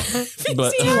anymore, but do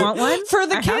you want one for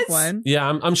the I kids? Have one. Yeah,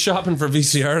 I'm shopping for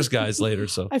VCRs, guys, later.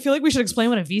 So I feel like we should explain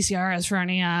what a VCR is for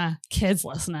any kids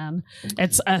listening.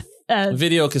 It's a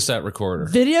video cassette recorder.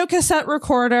 Video cassette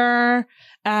recorder,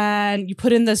 and you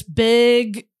put in this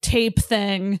big tape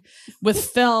thing with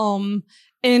film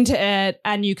into it,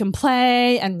 and you can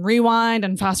play and rewind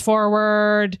and fast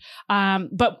forward.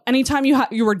 But anytime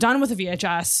you were done with a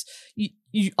VHS,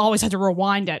 you always had to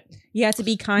rewind it. You had to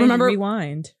be kind and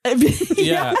rewind.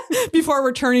 Yeah. Before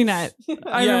returning it.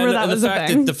 I remember that was a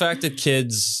thing. The fact that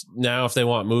kids now, if they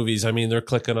want movies, I mean, they're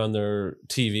clicking on their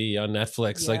TV on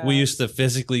Netflix. Yeah. Like we used to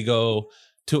physically go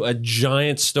to a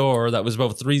giant store that was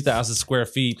about 3,000 square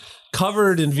feet,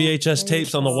 covered in VHS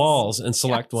tapes on the walls, and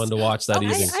select one to watch that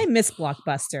evening. I miss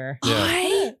Blockbuster. Yeah.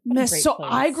 I miss. So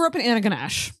I grew up in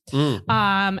Antigonish.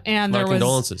 And there was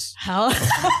condolences. Hell.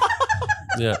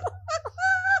 Yeah.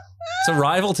 It's a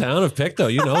rival town of Pictou.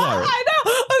 You know that. Right? I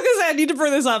know. I was gonna say I need to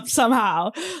bring this up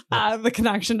somehow. The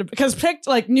connection to because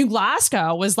New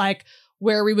Glasgow was like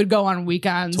where we would go on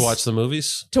weekends to watch the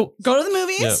movies. To go to the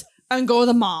movies and go to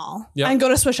the mall and go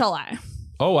to Swiss Chalet.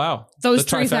 Oh wow, those the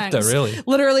 3 trifecta, things. Really,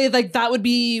 literally, like that would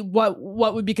be what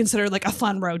would be considered like a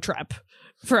fun road trip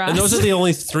for us. And those are the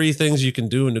only 3 things you can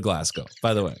do in New Glasgow.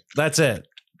 By the way, that's it.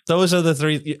 Those are the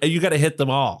 3. You got to hit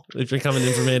them all if you're coming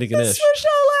in from Antigonish. Swiss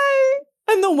Chalet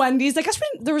and the Wendy's. I guess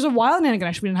there was a while in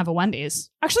Antigonish we didn't have a Wendy's.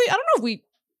 Actually, I don't know if we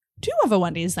do have a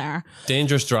Wendy's there.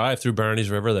 Dangerous drive through Barney's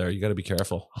River there. You got to be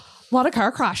careful. A lot of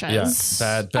car crashes.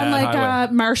 Yeah, bad and like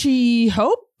highway. Marshy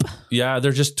Hope. Yeah,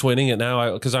 they're just twinning it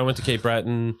now. Because I went to Cape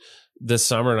Breton this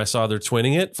summer and I saw they're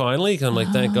twinning it finally. And I'm like,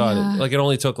 thank God. Yeah. It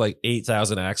only took like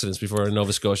 8,000 accidents before in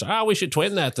Nova Scotia. We should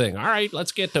twin that thing. All right,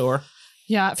 let's get to her.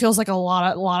 Yeah, it feels like a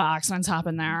lot of accidents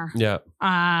happen there. Yeah.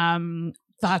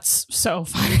 That's so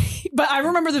funny. But I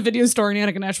remember the video store in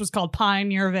Antigonish was called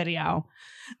Pioneer Video.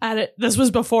 And this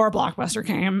was before Blockbuster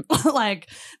came. Like,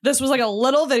 this was like a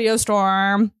little video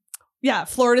store. Yeah,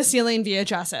 floor to ceiling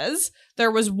VHSs.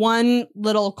 There was one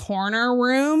little corner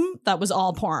room that was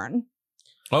all porn.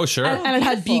 Oh, sure. And it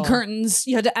had B curtains.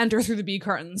 You had to enter through the B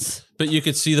curtains. But you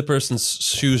could see the person's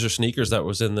shoes or sneakers that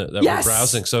was in that Yes. were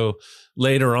browsing. So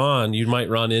later on, you might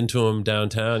run into him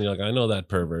downtown. You're like, I know that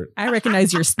pervert. I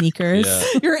recognize your sneakers. Yeah.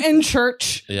 You're in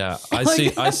church. Yeah,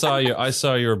 I saw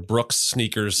your Brooks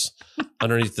sneakers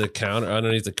underneath the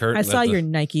curtain. I saw your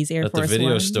Nikes Air at the Force video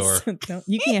Ones. store.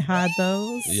 You can't hide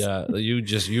those. Yeah,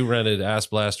 you rented Ass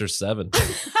Blaster 7.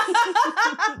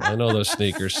 I know those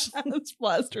sneakers. That's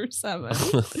Blaster 7.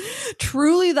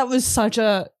 Truly, that was such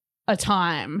a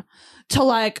time to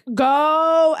like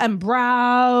go and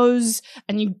browse,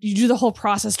 and you do the whole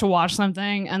process to watch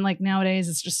something. And like nowadays,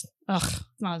 it's just it's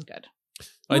not as good.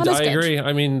 I Not as good. agree.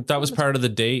 I mean, that was part of the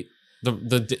date.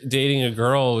 The dating a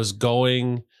girl was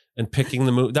going and picking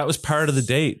the movie. That was part of the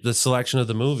date, the selection of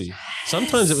the movie.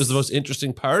 Sometimes it was the most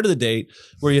interesting part of the date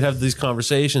where you'd have these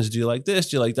conversations. Do you like this?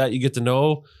 Do you like that? You get to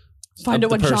know. Find out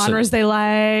the what person. genres they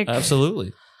like,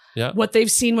 Absolutely. Yeah. what they've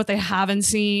seen, what they haven't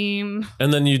seen.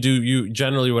 And then you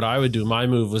generally what I would do, my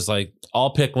move was like, I'll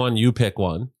pick one, you pick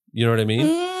one. You know what I mean?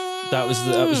 That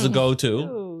was the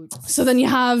go-to. So then you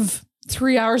have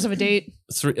 3 hours of a date.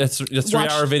 A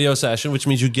 3-hour video session, which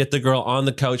means you get the girl on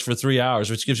the couch for 3 hours,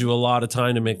 which gives you a lot of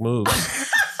time to make moves.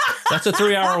 That's a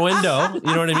 3-hour window.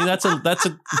 You know what I mean? That's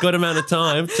a good amount of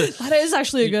time. That is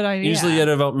actually a good idea. Usually at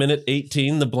about minute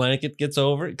 18, the blanket comes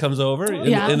over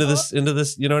into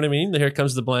this. You know what I mean? Here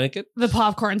comes the blanket. The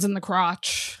popcorn's in the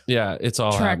crotch. Yeah, it's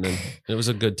all Trick. happening. It was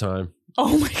a good time.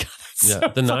 Oh my God. That's Yeah, so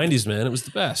the 90s, man. It was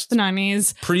the best. The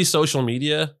 90s. Pre-social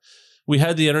media. We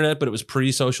had the internet, but it was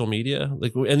pre-social media.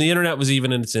 And the internet was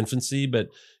even in its infancy, but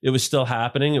it was still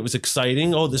happening. It was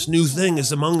exciting. Oh, this new thing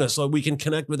is among us. So we can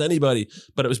connect with anybody.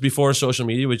 But it was before social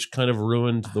media, which kind of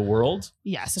ruined the world,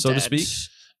 Yes, it so did. to speak.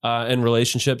 And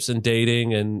relationships and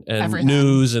dating and Everything.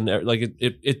 news and like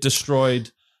it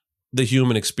destroyed the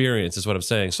human experience is what I'm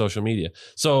saying, social media.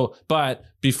 So, but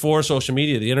before social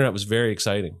media, the internet was very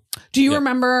exciting. Do you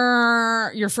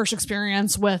remember your first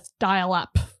experience with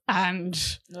dial-up? And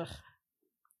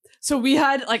so we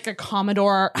had like a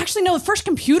Commodore. Actually, no, the first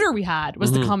computer we had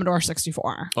was the Commodore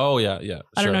 64. Oh, yeah.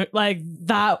 I don't know, like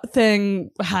that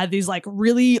thing had these like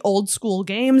really old school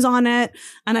games on it.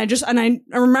 And I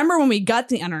remember when we got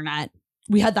the internet,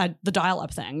 we had the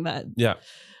dial-up thing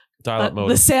dial-up mode.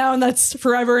 the sound that's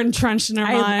forever entrenched in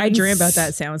our minds. I dream about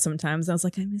that sound sometimes. I was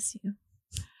like, I miss you.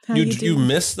 How you You doing?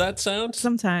 miss that sound?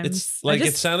 Sometimes. It's like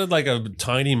it sounded like a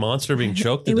tiny monster being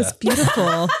choked to It was death.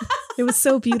 beautiful. It was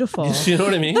so beautiful. You know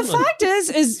what I mean? The fact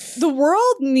is the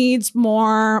world needs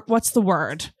more. What's the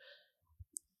word?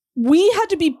 We had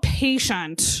to be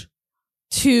patient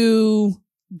to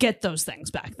get those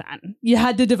things back then. You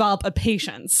had to develop a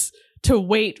patience to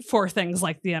wait for things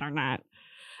like the internet.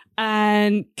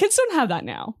 And kids don't have that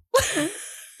now.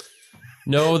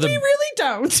 No, We really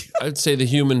don't. I'd say the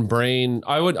human brain.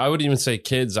 I would even say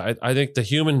kids. I think the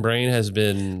human brain has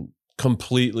been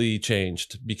completely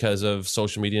changed because of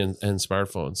social media and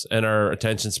smartphones and our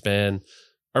attention span.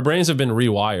 Our brains have been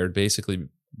rewired basically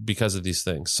because of these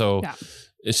things. So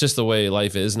it's just the way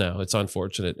life is now. It's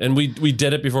unfortunate. And we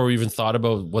did it before we even thought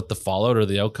about what the fallout or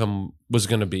the outcome was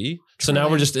going to be. So now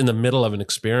we're just in the middle of an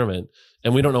experiment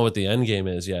and we don't know what the end game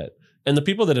is yet. And the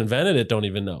people that invented it don't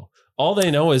even know. All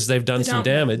they know is they've done some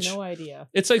damage. No idea.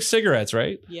 It's like cigarettes,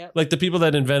 right? Yeah. Like the people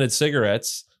that invented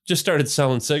cigarettes just started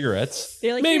selling cigarettes.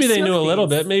 Like, Maybe they knew a little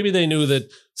these. bit. Maybe they knew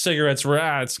that cigarettes were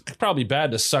it's probably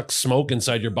bad to suck smoke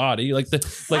inside your body.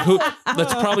 That's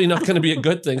probably not going to be a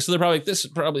good thing. So they're probably like, this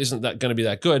probably isn't that going to be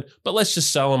that good. But let's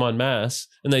just sell them en masse,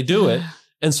 and they do it.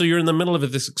 And so you're in the middle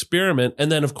of this experiment,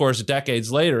 and then of course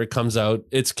decades later it comes out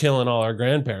it's killing all our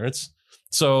grandparents.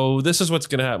 So this is what's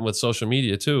going to happen with social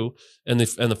media too, and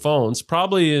the phones.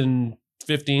 Probably in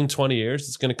 15, 20 years,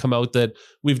 it's going to come out that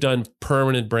we've done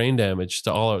permanent brain damage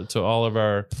to all of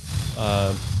our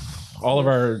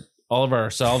ourselves.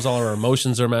 All of our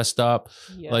emotions are messed up.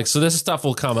 Yeah. Like, so this stuff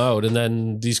will come out, and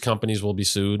then these companies will be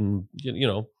sued, and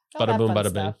bada boom,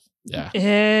 bada bing. Yeah,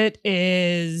 it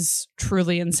is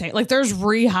truly insane. Like, there's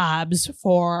rehabs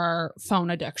for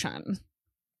phone addiction.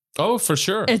 Oh, for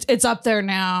sure. It's up there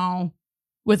now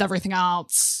with everything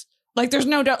else. Like, there's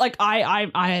no doubt. Like, I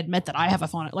admit that I have a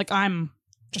phone. Like, I'm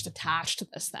just attached to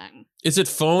this thing. Is it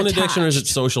phone addiction or is it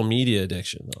social media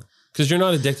addiction though? Because you're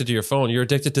not addicted to your phone. You're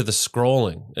addicted to the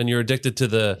scrolling, and you're addicted to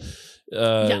the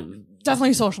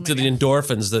definitely social media. To the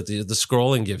endorphins that the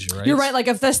scrolling gives you, right? You're right. Like,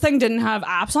 if this thing didn't have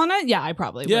apps on it, I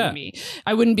probably wouldn't be.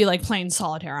 I wouldn't be like playing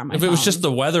solitaire on my phone. If it was just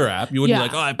the weather app, you wouldn't be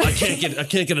like, oh, I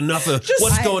can't get enough of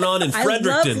what's going on in Fredericton.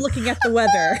 I love looking at the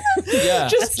weather. Yeah,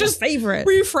 just favorite.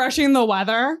 Refreshing the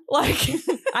weather. Like,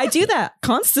 I do that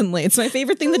constantly. It's my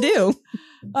favorite thing to do.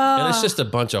 And it's just a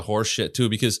bunch of horse shit too,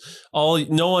 because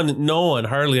no one,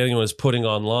 hardly anyone is putting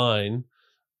online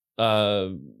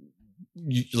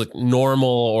like normal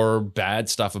or bad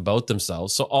stuff about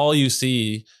themselves. So all you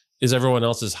see is everyone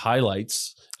else's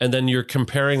highlights, and then you're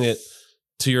comparing it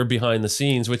to your behind the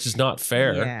scenes, which is not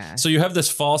fair. Yeah. So you have this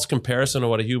false comparison of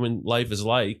what a human life is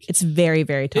like. It's very,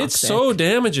 very toxic. It's so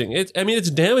damaging. It's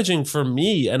damaging for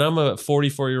me, and I'm a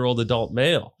 44-year-old adult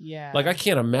male. Yeah. Like I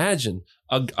can't imagine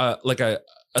a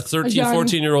 13,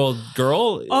 14-year-old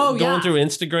girl going through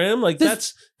Instagram. Like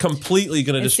that's completely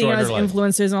going to destroy her life.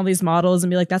 Influencers and all these models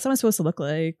and be like, that's what I'm supposed to look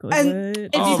like. And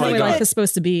what my life is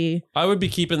supposed to be. I would be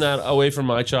keeping that away from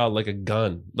my child like a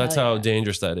gun. That's how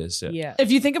dangerous that is. Yeah.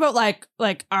 If you think about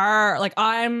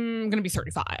I'm going to be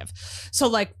 35. So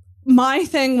like my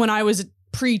thing when I was a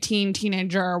preteen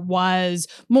teenager was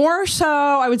more so,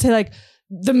 I would say like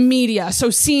the media. So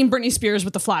seeing Britney Spears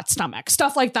with the flat stomach,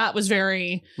 stuff like that was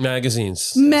very magazines.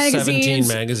 17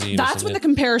 magazines. That's when the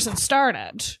comparison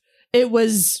started. It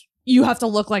was, you have to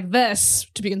look like this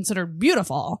to be considered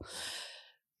beautiful.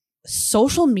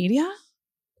 Social media,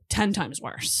 10 times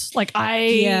worse. Like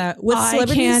I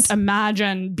can't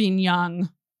imagine being young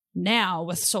now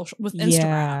with Instagram.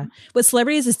 Yeah. With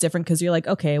celebrities it's different because you're like,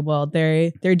 okay, well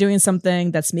they're doing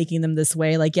something that's making them this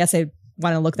way. Like, yes, I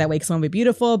want to look that way because I want to be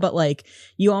beautiful, but like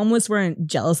you almost weren't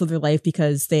jealous of their life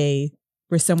because they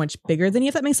were so much bigger than you,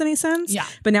 if that makes any sense. Yeah.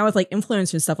 But now with like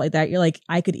influencers and stuff like that, you're like,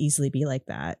 I could easily be like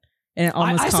that. And it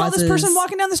almost I saw this person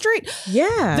walking down the street.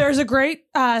 Yeah. There's a great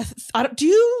are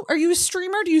you a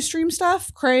streamer? Do you stream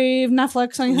stuff? Crave,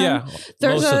 Netflix, anything? Yeah.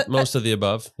 Most of the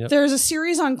above. Yep. There's a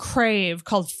series on Crave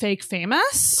called Fake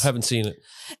Famous. I haven't seen it.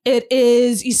 It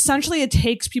is essentially, it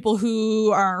takes people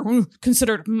who are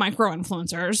considered micro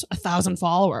influencers, 1,000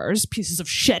 followers, pieces of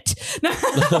shit.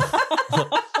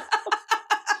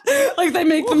 Like they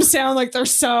make them sound like they're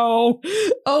so,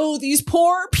 these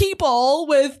poor people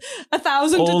with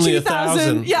 1,000 to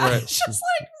 2,000. Yeah. Right. It's just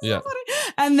like, so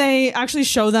funny. And they actually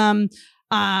show them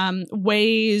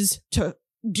ways to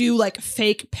do like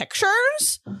fake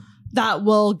pictures that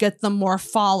will get them more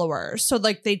followers. So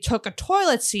like they took a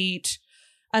toilet seat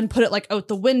and put it like out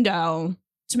the window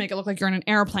to make it look like you're in an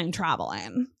airplane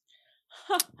traveling.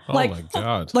 Oh my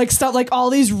God. Like stuff, like all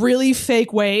these really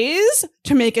fake ways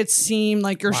to make it seem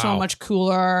like you're so much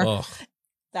cooler. Ugh.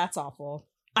 That's awful.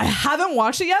 I haven't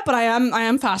watched it yet, but I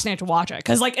am fascinated to watch it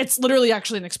because like it's literally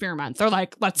actually an experiment. They're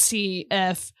like, let's see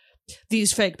if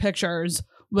these fake pictures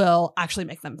will actually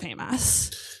make them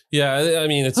famous. Yeah, I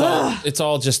mean, it's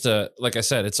all just like I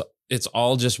said, it's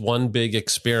all just one big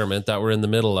experiment that we're in the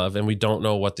middle of, and we don't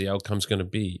know what the outcome's going to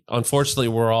be. Unfortunately,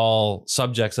 we're all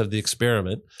subjects of the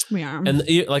experiment. We are. And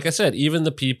like I said, even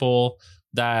the people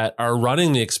that are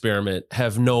running the experiment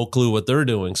have no clue what they're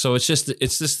doing. So it's just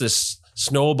this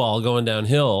snowball going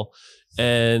downhill,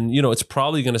 and it's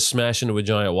probably going to smash into a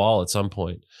giant wall at some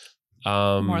point.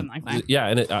 More than likely. Yeah,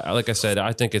 and like I said,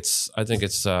 I think it's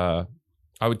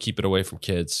I would keep it away from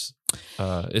kids.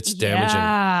 It's damaging.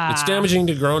 Yeah. It's damaging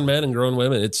to grown men and grown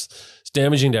women. It's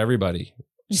damaging to everybody.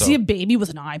 You see a baby with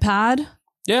an iPad?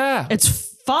 Yeah.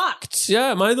 It's fucked.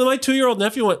 Yeah. My 2-year-old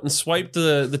nephew went and swiped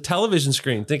the television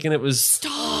screen thinking it was an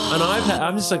iPad.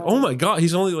 I'm just like, oh my God.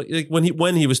 He's only like when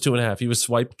he was 2.5, he was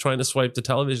trying to swipe the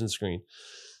television screen.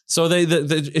 So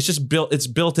it's just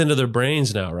built into their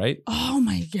brains now, right? Oh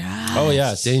my God. Oh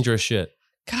yeah. Dangerous shit.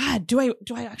 God, do I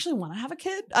actually want to have a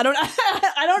kid? I don't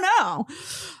know.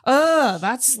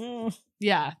 That's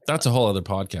a whole other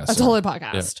podcast. That's a whole other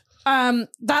podcast. Yeah.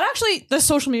 That actually, the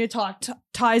social media talk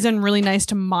ties in really nice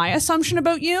to my assumption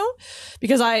about you,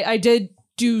 because I did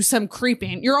do some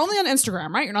creeping. You're only on Instagram,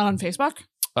 right? You're not on Facebook?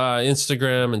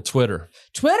 Instagram and Twitter.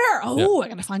 Oh, I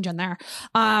gotta find you on there.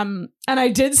 And I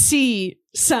did see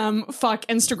some fuck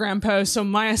Instagram posts, so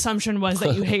my assumption was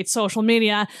that you hate social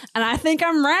media, and I think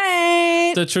I'm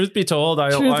right. The truth be told,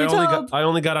 I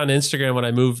only got on Instagram when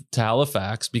I moved to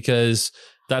Halifax because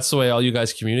that's the way all you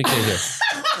guys communicate here.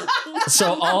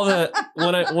 So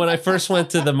when I first went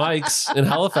to the mics in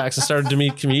Halifax, I started to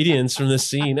meet comedians from this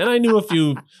scene, and I knew a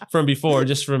few from before,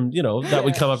 just from that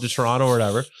would come up to Toronto or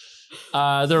whatever.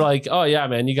 They're like, oh yeah,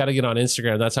 man, you got to get on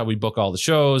Instagram. That's how we book all the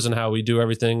shows and how we do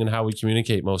everything and how we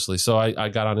communicate mostly. So I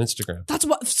got on Instagram. That's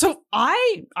what. So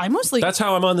I mostly. That's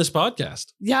how I'm on this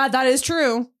podcast. Yeah, that is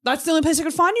true. That's the only place I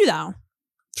could find you, though.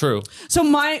 True. So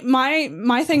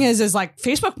my thing is like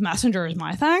Facebook Messenger is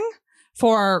my thing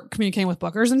for communicating with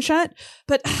bookers and shit.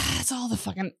 But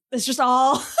it's just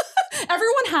all.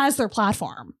 Everyone has their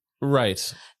platform.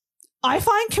 Right. I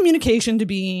find communication to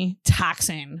be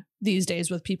taxing these days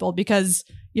with people because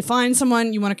you find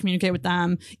someone, you want to communicate with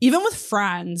them. Even with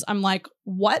friends, I'm like,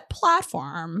 what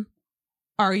platform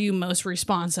are you most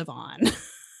responsive on?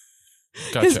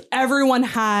 Because Gotcha. everyone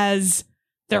has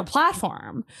their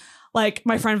platform. Like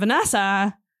my friend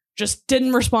Vanessa just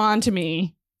didn't respond to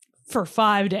me for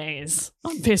 5 days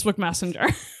on Facebook Messenger.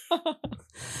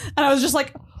 And I was just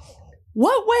like,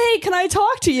 what way can I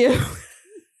talk to you?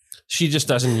 She just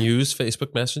doesn't use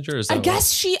Facebook Messenger? Is that I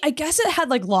guess it had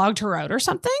like logged her out or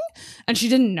something, and she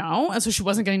didn't know, and so she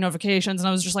wasn't getting notifications. And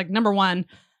I was just like, number one,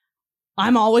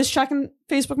 I'm always checking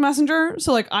Facebook Messenger,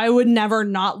 so like I would never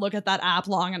not look at that app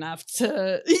long enough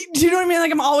to, do you know what I mean?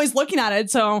 Like I'm always looking at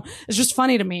it, so it's just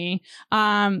funny to me.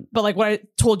 But like what I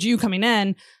told you coming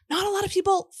in, not a lot of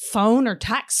people phone or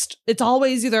text. It's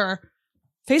always either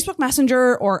Facebook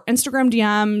Messenger or Instagram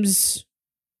DMs.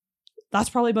 That's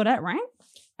probably about it, right?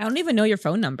 I don't even know your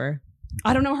phone number.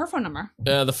 I don't know her phone number.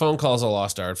 Yeah, the phone call's a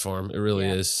lost art form. It really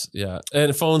is. Yeah.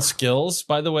 And phone skills,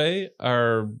 by the way,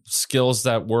 are skills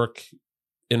that work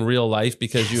in real life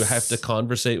because you have to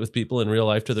conversate with people in real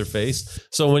life to their face.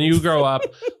 So when you grow up,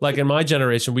 like in my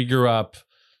generation, we grew up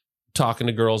talking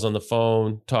to girls on the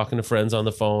phone, talking to friends on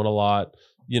the phone a lot.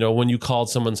 You know, when you called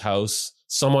someone's house,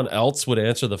 someone else would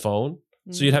answer the phone.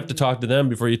 So you'd have to talk to them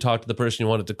before you talked to the person you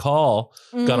wanted to call,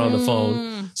 got on the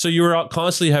phone. So you were out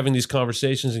constantly having these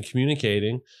conversations and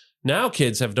communicating. Now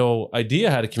kids have no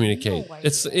idea how to communicate.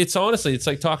 It's honestly, it's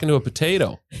like talking to a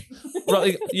potato.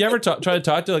 Like, you ever try to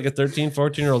talk to like a 13,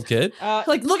 14-year-old kid?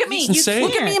 Like, look at me. It's insane.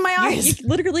 Look at me in my eyes. You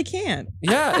literally can't.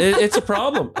 Yeah, it's a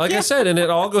problem. Like I said, and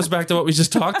it all goes back to what we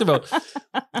just talked about.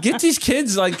 Get these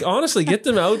kids, like, honestly, get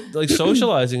them out, like,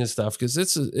 socializing and stuff, because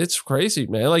it's crazy,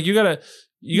 man. Like, you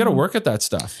gotta work at that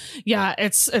stuff. Yeah,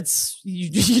 it's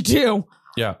you do.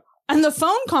 Yeah. And the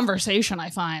phone conversation,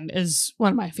 I find, is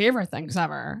one of my favorite things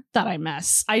ever that I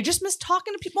miss. I just miss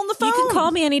talking to people on the phone. You can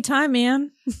call me anytime,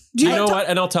 man. You know what?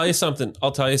 And I'll tell you something.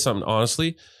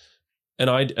 Honestly.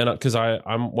 And because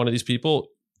I'm one of these people.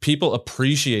 People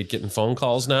appreciate getting phone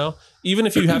calls now. Even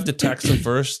if you have to text them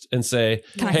first and say,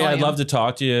 hey, I'd love to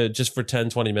talk to you just for 10,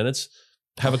 20 minutes.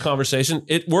 Have a conversation.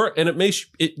 It worked, and it makes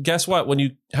it. Guess what? When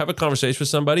you have a conversation with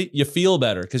somebody, you feel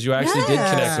better because you actually did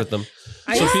connect with them.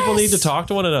 So people need to talk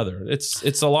to one another.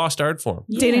 It's a lost art form.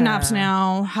 Dating apps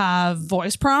now have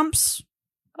voice prompts.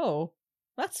 Oh,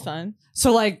 that's fun.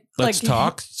 So let's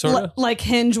talk. Sort of like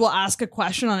Hinge will ask a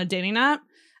question on a dating app,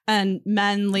 and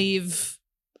men leave.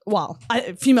 Well,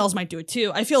 females might do it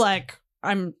too. I feel like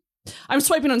I'm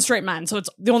swiping on straight men, so it's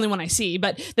the only one I see.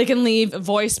 But they can leave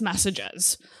voice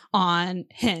messages on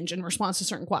Hinge in response to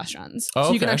certain questions. Oh,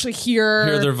 so you can actually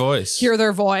hear their voice.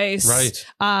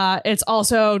 Right. It's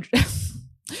also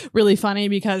really funny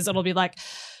because it'll be like,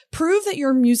 prove that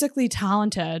you're musically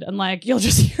talented, and like you'll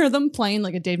just hear them playing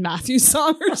like a Dave Matthews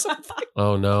song or something.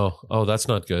 Oh no. Oh, that's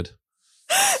not good.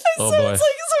 Oh boy.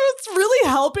 It's really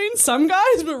helping some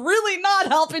guys, but really not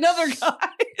helping other guys.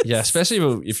 Yeah,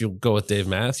 especially if you go with Dave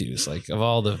Matthews, like of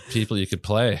all the people you could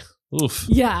play. Oof.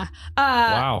 Yeah.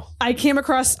 Wow. I came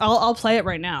across, I'll play it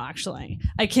right now, actually.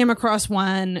 I came across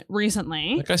one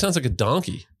recently. That guy sounds like a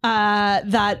donkey.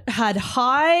 That had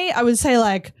high, I would say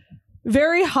like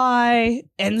very high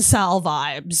incel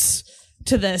vibes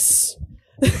to this.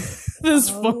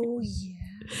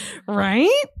 Right?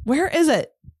 Where is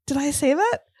it? Did I save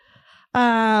it?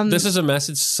 This is a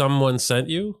message someone sent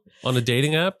you on a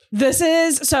dating app? This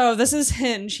is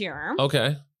Hinge here.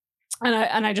 Okay.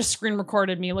 And I just screen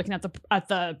recorded me looking at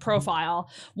the profile.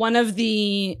 One of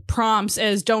the prompts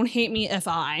is "Don't hate me if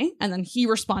I," and then he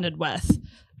responded with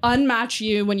 "Unmatch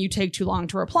you when you take too long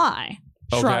to reply."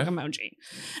 Shrug emoji.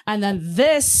 And then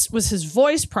this was his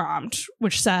voice prompt,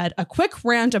 which said "A quick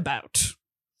rant about,"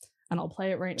 and I'll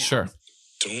play it right now. Sure.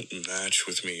 Don't match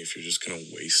with me if you're just gonna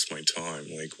waste my time.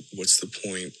 Like, what's the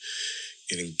point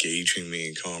in engaging me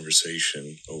in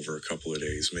conversation over a couple of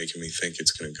days, making me think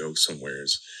it's gonna go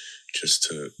somewheres, just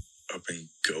to up and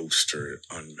ghost or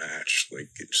unmatch? Like,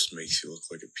 it just makes you look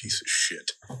like a piece of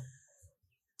shit.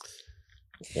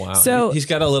 Wow. So he's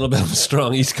got a little bit of a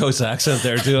strong East Coast accent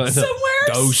there too.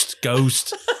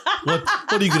 Ghost. What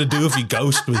are you gonna do if you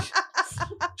ghost me?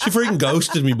 She freaking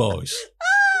ghosted me, boys.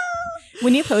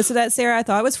 When you posted that, Sarah, I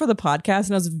thought it was for the podcast,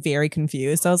 and I was very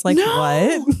confused. I was like,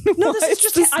 "What? No, this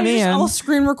is just I'll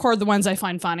screen record the ones I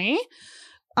find funny."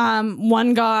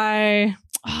 One guy,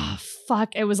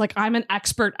 it was like, "I'm an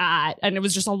expert at," and it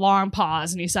was just a long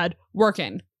pause, and he said,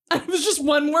 "Working." And it was just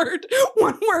one word,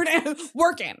 and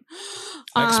working.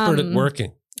 Expert at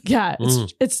working. Yeah,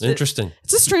 it's interesting.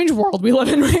 It's a strange world we live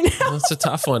in right now. That's a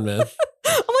tough one, man.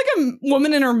 I'm like a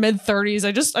woman in her mid-30s.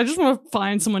 I just want to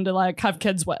find someone to like have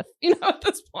kids with, at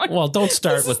this point. Well, don't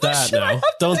start with that now.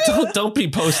 Don't be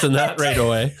posting that right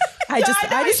away. I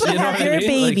just want to have your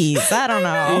babies. Like, I don't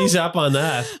know. Ease up on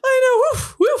that. I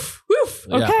know.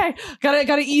 Okay.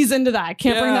 Gotta ease into that.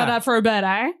 Can't bring that up for a bit,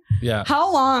 eh? Yeah.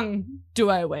 How long do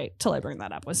I wait till I bring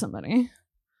that up with somebody?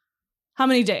 How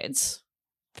many dates?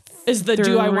 Is the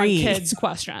do I want 3. kids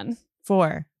question?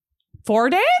 4. 4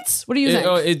 dates? What do you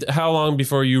think? How long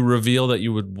before you reveal that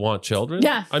you would want children?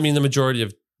 Yeah. I mean, the majority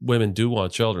of women do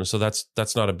want children, so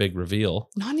that's not a big reveal.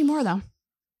 Not anymore, though.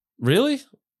 Really?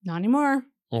 Not anymore.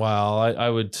 Well,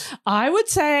 I would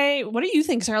say, what do you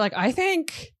think, Sarah? Like, I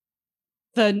think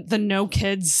the no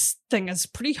kids thing is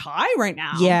pretty high right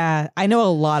now. Yeah, I know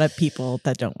a lot of people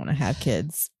that don't want to have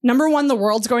kids. Number one, the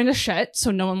world's going to shit,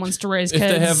 so no one wants to raise kids.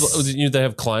 If they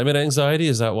have climate anxiety,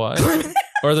 is that why?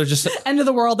 Or they're just end of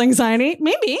the world anxiety?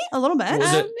 Maybe a little bit.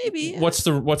 Maybe. What's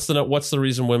the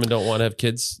reason women don't want to have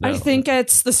kids now? I think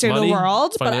it's the state of the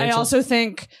world, but I also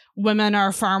think women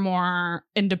are far more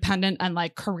independent and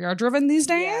like career driven these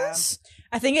days. Yeah.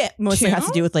 I think it mostly has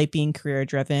to do with like being career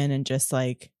driven and just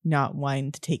like not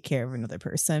wanting to take care of another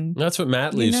person. That's what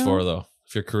Matt leaves for, though.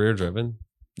 If you're career driven,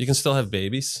 you can still have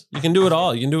babies. You can do it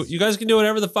all. You guys can do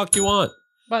whatever the fuck you want.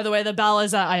 By the way, the bell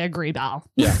is I agree bell.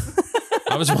 Yeah.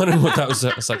 I was wondering what that was.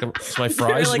 It's like my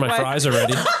fries. Like, my fries are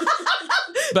ready.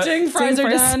 But ding, fries are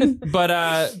done. But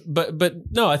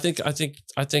no, I think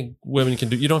women can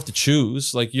do. You don't have to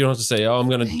choose. Like, you don't have to say, "Oh, I'm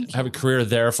going to have a career,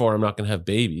 therefore I'm not going to have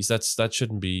babies." That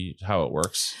shouldn't be how it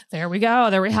works. There we go.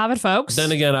 There we have it, folks.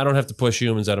 Then again, I don't have to push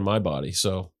humans out of my body,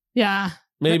 so yeah.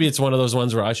 Maybe it's one of those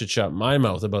ones where I should shut my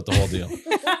mouth about the whole deal.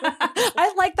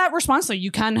 I like that response though.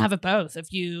 You can have it both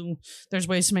there's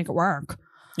ways to make it work.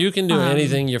 You can do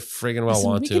anything you friggin'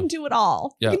 want to. We can do it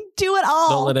all. Yeah. We can do it all.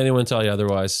 Don't let anyone tell you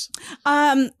otherwise.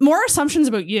 More assumptions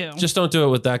about you. Just don't do it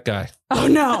with that guy. Oh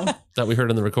no. That we heard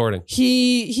in the recording.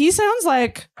 He sounds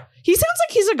like he's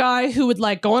a guy who would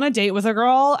like go on a date with a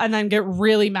girl and then get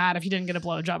really mad if he didn't get a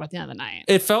blowjob at the end of the night.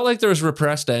 It felt like there was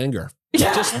repressed anger.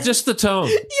 Yeah. Just the tone.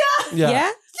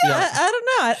 Yeah. I don't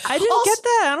know. I didn't get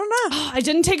that. I don't know. I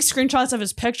didn't take screenshots of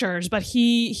his pictures, but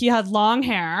he had long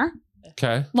hair.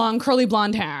 Okay. Long curly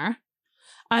blonde hair.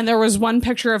 And there was one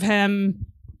picture of him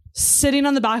sitting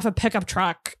on the back of a pickup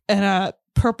truck in a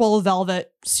purple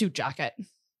velvet suit jacket.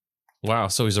 Wow.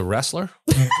 So he's a wrestler?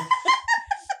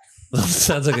 That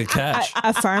sounds like a catch.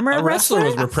 A farmer A wrestler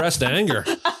with repressed anger.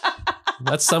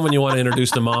 That's someone you want to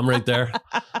introduce to mom right there.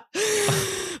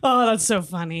 Oh, that's so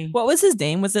funny. What was his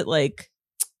name? Was it like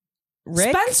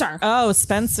Rick? Spencer. Oh,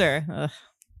 Spencer. Ugh.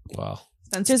 Wow.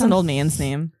 Spencer's an old man's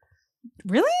name.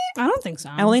 Really? I don't think so.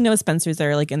 I only know Spencers that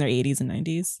are like in their 80s and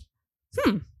 90s.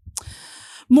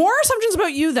 More assumptions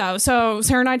about you, though. So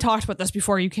Sarah and I talked about this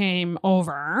before you came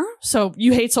over. So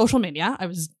you hate social media. I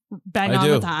was bang on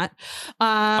with that.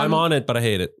 I'm on it, but I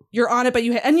hate it. You're on it, but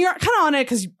you hate, and you're kind of on it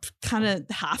because you kind of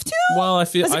have to. Well, I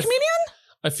feel as a comedian.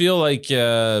 I feel like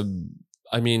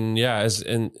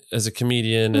as a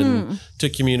comedian and to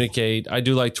communicate, I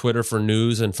do like Twitter for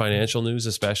news and financial news,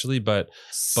 especially. But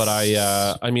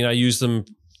I use them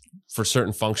for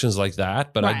certain functions like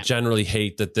that. But I generally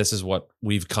hate that this is what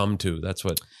we've come to. That's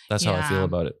how I feel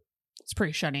about it. It's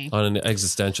pretty shitty on an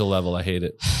existential level. I hate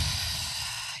it.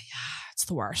 Yeah, it's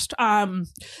the worst.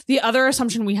 The other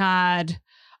assumption we had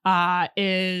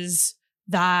is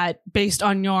that based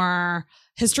on your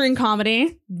history in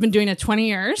comedy, you've been doing it 20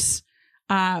 years.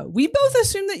 We both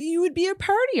assumed that you would be a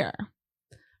partier,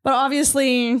 but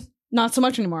obviously not so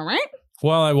much anymore, right?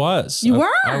 Well, I was. You were.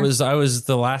 I was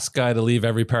the last guy to leave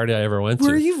every party I ever went to.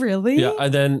 Were you really? Yeah.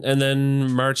 And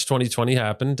then March 2020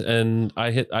 happened, and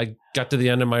I got to the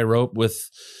end of my rope with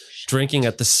drinking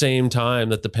at the same time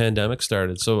that the pandemic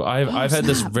started. So I've had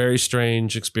this very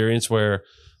strange experience where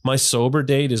my sober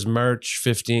date is March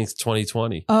 15th,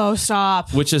 2020. Oh,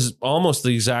 stop. Which is almost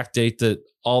the exact date that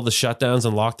all the shutdowns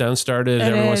and lockdowns started.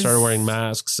 And everyone started wearing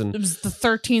masks. And it was the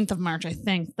 13th of March, I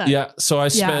think. So I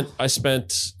spent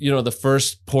the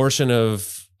first portion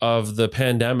of the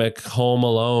pandemic home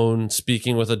alone,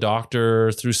 speaking with a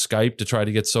doctor through Skype to try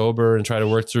to get sober and try to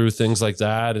work through things like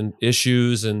that and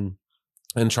issues and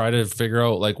try to figure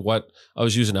out like what I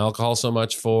was using alcohol so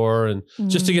much for, and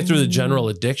just to get through the general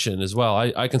addiction as well.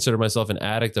 I consider myself an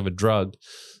addict of a drug,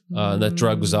 and that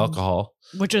drug was alcohol,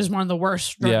 which is one of the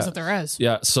worst drugs that there is.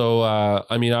 Yeah. So,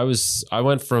 I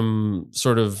went from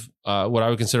sort of what I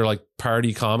would consider like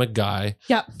party comic guy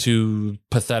to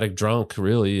pathetic drunk,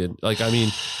 really. And like,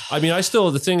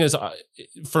 the thing is,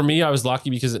 for me, I was lucky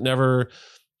because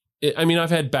I've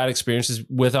had bad experiences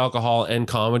with alcohol and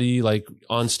comedy, like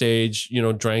on stage,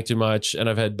 drank too much, and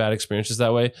I've had bad experiences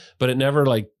that way, but it never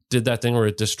like did that thing where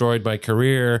it destroyed my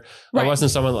career. Right. I wasn't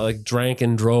someone that like drank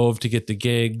and drove to get the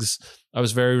gigs. I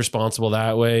was very responsible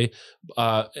that way.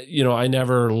 I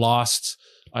never lost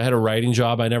I had a writing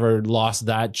job. I never lost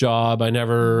that job. I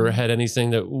never had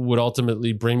anything that would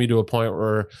ultimately bring me to a point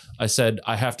where I said,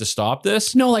 I have to stop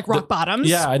this. No, like rock bottoms?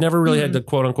 Yeah, I never really had the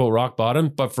quote unquote rock bottom.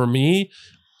 But for me,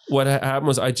 what happened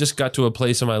was I just got to a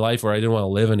place in my life where I didn't want to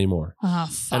live anymore.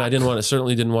 And I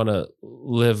certainly didn't want to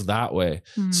live that way.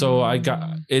 So I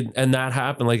got it, and that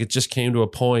happened. Like, it just came to a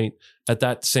point at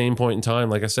that same point in time,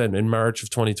 like I said, in March of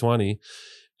 2020.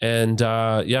 And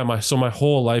so my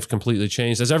whole life completely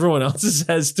changed, as everyone else's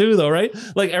has too, though, right?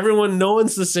 Like, everyone, no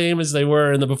one's the same as they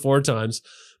were in the before times.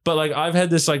 But like, I've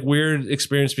had this like weird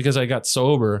experience because I got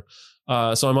sober.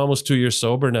 So I'm almost 2 years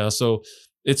sober now. So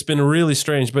it's been really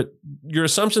strange. But your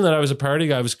assumption that I was a party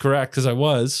guy was correct, because I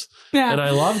was. Yeah. And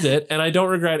I loved it. And I don't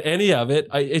regret any of it.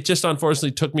 It just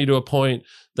unfortunately took me to a point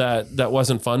that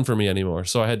wasn't fun for me anymore.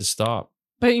 So I had to stop.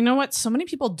 But you know what? So many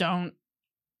people don't.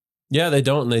 Yeah, they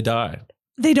don't, and they die.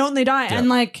 They don't, they die. Yeah. And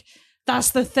like,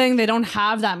 that's the thing. They don't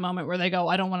have that moment where they go,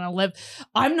 I don't want to live.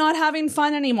 I'm not having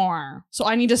fun anymore, so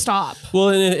I need to stop. Well,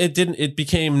 and it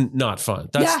became not fun.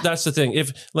 That's the thing.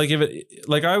 If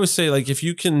I always say, like, if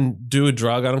you can do a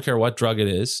drug, I don't care what drug it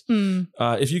is.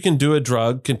 If you can do a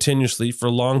drug continuously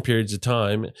for long periods of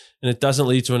time and it doesn't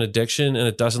lead to an addiction and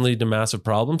it doesn't lead to massive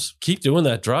problems, keep doing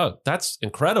that drug. That's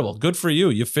incredible. Good for you.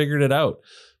 You figured it out.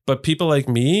 But people like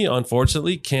me,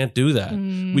 unfortunately, can't do that.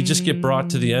 We just get brought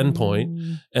to the end point,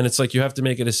 and it's like you have to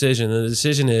make a decision. And the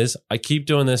decision is, I keep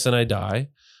doing this and I die,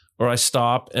 or I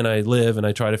stop and I live and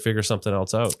I try to figure something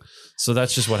else out. So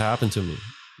that's just what happened to me.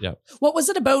 Yeah. What was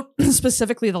it about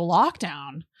specifically the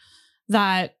lockdown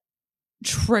that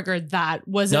triggered that?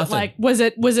 Was Nothing. It like,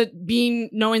 was it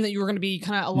being knowing that you were going to be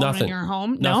kind of alone Nothing. In your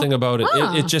home? Nothing about it.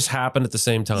 It just happened at the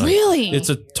same time. Really? It's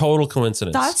a total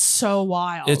coincidence. That's so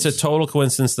wild. It's a total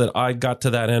coincidence that I got to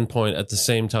that end point at the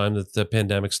same time that the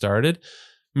pandemic started.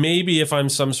 Maybe if I'm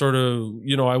some sort of,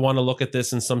 I want to look at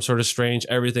this in some sort of strange,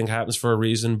 everything happens for a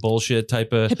reason, bullshit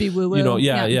type of hippie woo woo.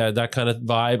 Yeah, that kind of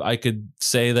vibe. I could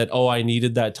say that, I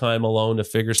needed that time alone to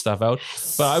figure stuff out.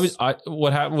 But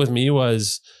what happened with me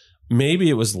was, maybe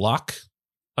it was luck.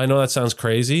 I know that sounds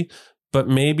crazy, but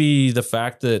maybe the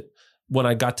fact that when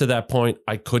I got to that point,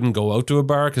 I couldn't go out to a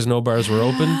bar because no bars were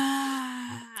open.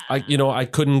 I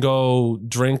couldn't go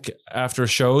drink after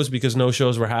shows because no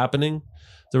shows were happening.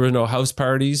 There were no house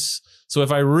parties. So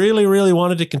if I really, really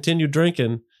wanted to continue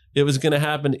drinking, it was going to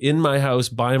happen in my house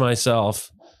by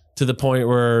myself to the point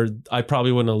where I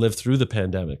probably wouldn't have lived through the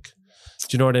pandemic. Do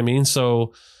you know what I mean?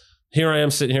 So here I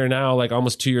am sitting here now, like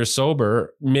almost 2 years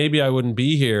sober. Maybe I wouldn't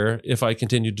be here if I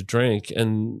continued to drink,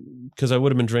 and because I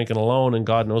would have been drinking alone, and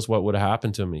God knows what would have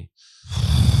happened to me.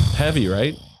 Heavy,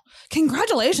 right?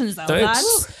 Congratulations, though.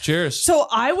 Thanks. Cheers. So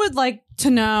I would like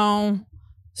to know.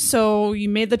 So you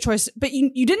made the choice, but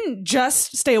you didn't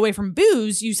just stay away from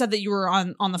booze. You said that you were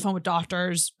on the phone with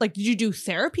doctors. Like, did you do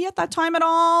therapy at that time at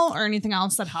all, or anything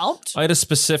else that helped? I had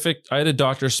a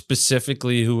doctor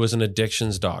specifically who was an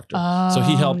addictions doctor. So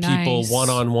he helped people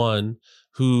one-on-one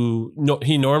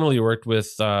he normally worked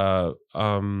with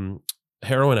heroin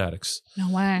addicts.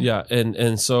 No way. Yeah.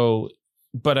 And so,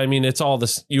 but I mean, it's all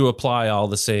this, you apply all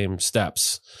the same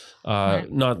steps.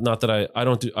 Right. Not that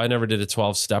I never did a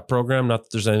 12-step program. Not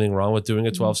that there's anything wrong with doing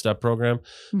a 12-step program,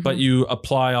 but you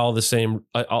apply all the same,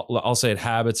 I'll say it,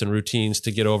 habits and routines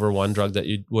to get over one drug that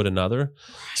you would another.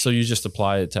 So you just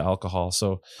apply it to alcohol.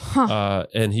 So,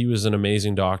 and he was an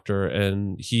amazing doctor,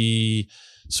 and he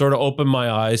sort of opened my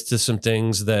eyes to some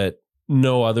things that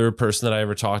no other person that I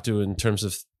ever talked to in terms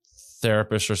of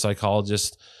therapist or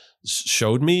psychologist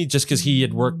showed me, just because he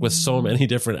had worked with so many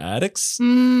different addicts. He's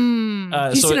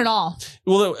seen it all.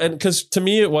 Well, and because to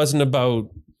me, it wasn't about,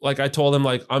 like, I told him,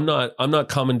 like, I'm not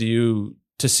coming to you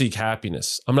to seek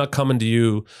happiness. I'm not coming to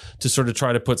you to sort of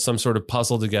try to put some sort of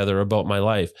puzzle together about my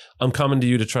life. I'm coming to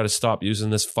you to try to stop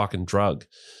using this fucking drug.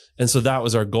 And so that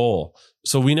was our goal.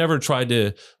 So we never tried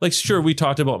to, like, sure, we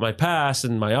talked about my past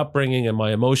and my upbringing and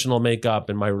my emotional makeup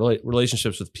and my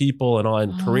relationships with people and all,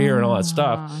 and career and all that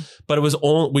stuff. But it was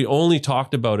we only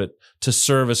talked about it to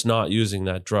service not using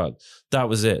that drug. That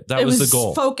was it. That was the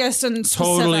goal. Focused and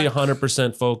specific. Totally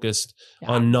 100% focused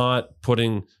on not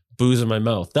putting booze in my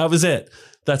mouth. That was it.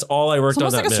 That's all I worked on.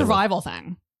 It's almost like a survival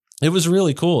thing. It was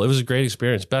really cool. It was a great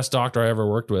experience. Best doctor I ever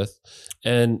worked with.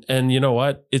 And you know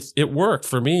what? It worked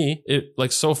for me. It,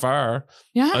 like, so far.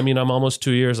 Yeah. I mean, I'm almost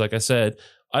 2 years, like I said.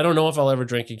 I don't know if I'll ever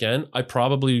drink again. I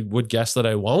probably would guess that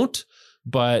I won't,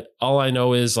 but all I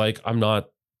know is, like, I'm not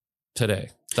today.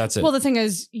 That's it. Well, the thing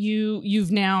is, you've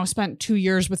now spent 2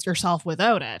 years with yourself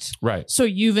without it. Right. So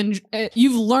you've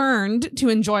learned to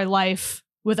enjoy life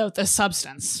without this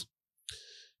substance.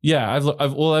 Yeah,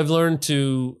 I've learned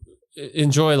to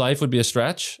enjoy life would be a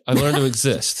stretch. I learned to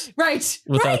exist Right.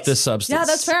 without this substance. Yeah,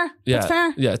 that's fair. Yeah. That's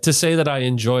fair. Yeah. To say that I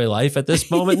enjoy life at this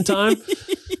moment in time.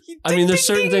 I mean, there's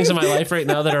certain things in my life right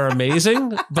now that are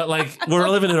amazing, but like we're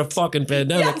living in a fucking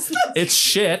pandemic. Yes. It's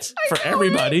shit for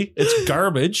everybody. It's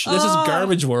garbage. This is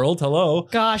garbage world. Hello.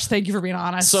 Gosh, thank you for being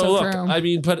honest. So look, true. I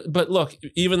mean, but look,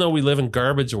 even though we live in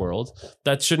garbage world,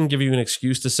 that shouldn't give you an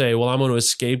excuse to say, well, I'm going to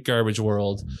escape garbage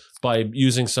world by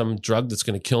using some drug that's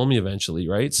going to kill me eventually,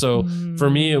 right? So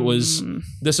for me, it was,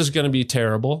 this is going to be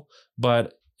terrible,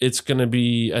 but it's going to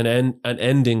be an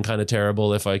ending kind of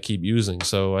terrible if I keep using.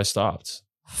 So I stopped.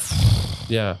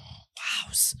 Yeah.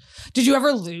 Wow. Did you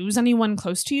ever lose anyone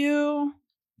close to you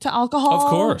to alcohol? Of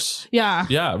course. Yeah.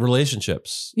 Yeah.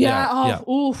 Relationships. Yeah. Yeah.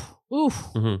 Oh, yeah. oof.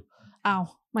 Mm-hmm.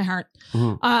 Ow, my heart.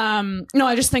 Mm-hmm. No,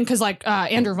 I just think because like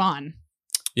Andrew Vaughn.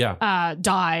 Yeah.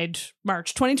 Died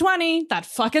March 2020, that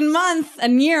fucking month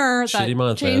and year that Shitty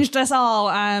month, changed us all.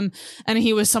 And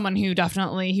he was someone who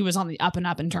definitely, he was on the up and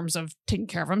up in terms of taking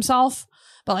care of himself.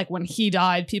 But like when he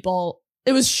died,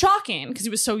 it was shocking because he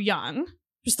was so young.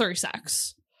 He was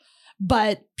 36.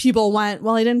 But people went,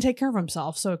 well, he didn't take care of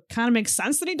himself. So it kind of makes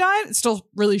sense that he died. It's still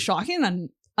really shocking and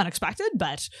unexpected,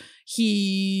 but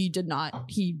he did not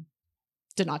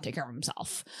take care of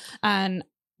himself. And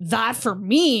that for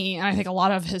me, and I think a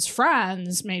lot of his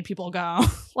friends made people go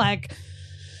like,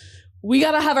 we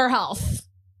got to have our health.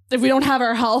 If we don't have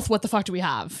our health, what the fuck do we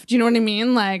have? Do you know what I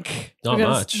mean? Like, not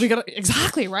much. We got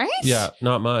exactly right. Yeah,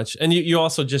 not much. And you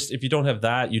also just, if you don't have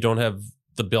that, you don't have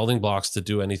the building blocks to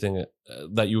do anything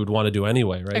that you would want to do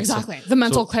anyway, right? Exactly. The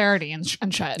mental clarity and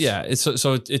shit. Yeah.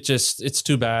 It's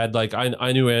too bad. Like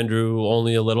I knew Andrew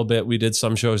only a little bit. We did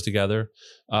some shows together.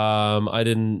 I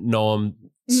didn't know him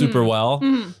super well,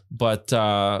 but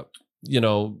you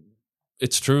know,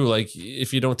 it's true. Like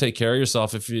if you don't take care of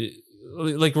yourself, if you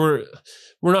like,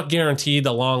 we're not guaranteed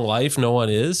a long life. No one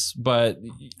is, but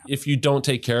if you don't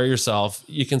take care of yourself,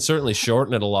 you can certainly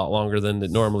shorten it a lot longer than it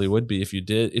normally would be if you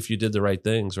did the right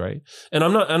things, right? And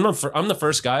I'm the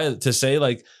first guy to say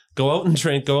like, go out and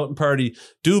drink, go out and party,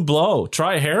 do blow,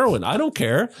 try heroin. I don't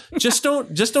care. Just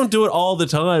don't do it all the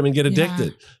time and get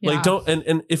addicted. Yeah. Like don't,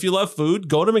 and if you love food,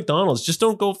 go to McDonald's. Just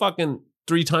don't go fucking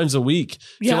 3 times a week.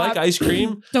 If you like ice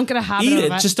cream, don't get a habit eat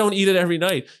of it. Just don't eat it every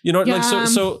night. You know, like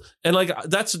so and like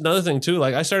that's another thing too.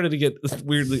 Like I started to get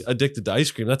weirdly addicted to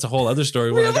ice cream. That's a whole other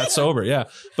story when I got sober. Yeah.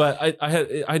 But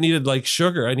I needed like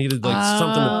sugar. I needed like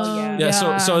something.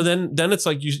 Yeah. So then it's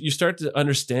like you start to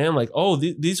understand like, oh,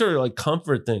 these are like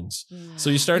comfort things. So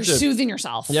you start You're soothing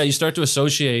yourself. Yeah, you start to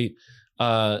associate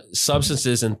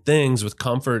substances and things with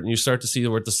comfort, and you start to see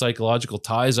where the psychological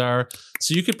ties are.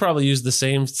 So you could probably use the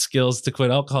same skills to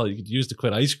quit alcohol you could use to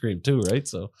quit ice cream too, right?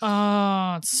 So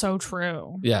it's so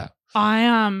true. Yeah.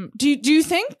 Do you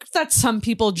think that some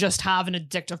people just have an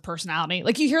addictive personality?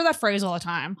 Like you hear that phrase all the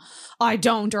time. I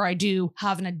don't, or I do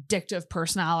have an addictive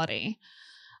personality.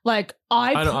 Like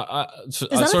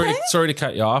sorry to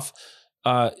cut you off.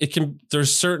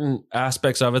 There's certain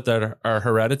aspects of it that are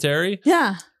hereditary.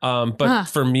 Yeah. But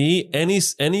for me,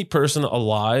 any person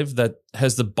alive that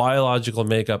has the biological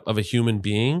makeup of a human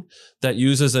being that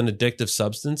uses an addictive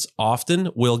substance often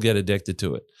will get addicted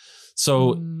to it.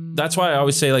 So that's why I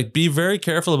always say, like, be very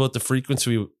careful about the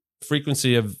frequency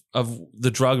of the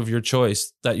drug of your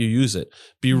choice that you use it.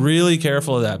 Be really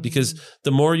careful of that, because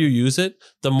the more you use it,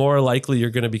 the more likely you're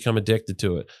going to become addicted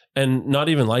to it. And not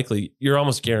even likely, you're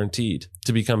almost guaranteed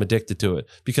to become addicted to it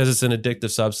because it's an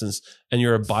addictive substance and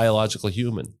you're a biological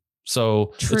human.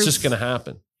 So It's just going to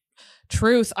happen.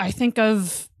 Truth. I think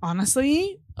of,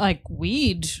 honestly, like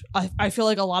weed. I feel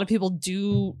like a lot of people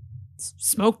do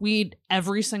smoke weed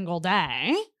every single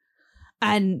day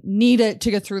and need it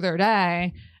to get through their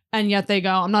day. And yet they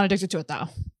go, I'm not addicted to it though.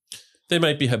 They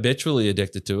might be habitually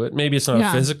addicted to it. Maybe it's not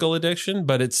a physical addiction,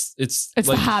 but it's like,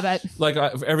 the habit. Like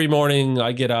every morning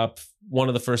I get up, one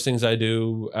of the first things I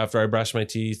do after I brush my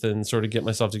teeth and sort of get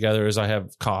myself together is I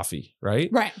have coffee, right?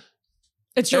 Right.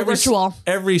 It's your ritual.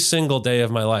 Every single day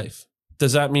of my life.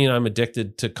 Does that mean I'm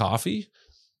addicted to coffee?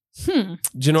 Do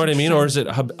you know what I mean? Or is it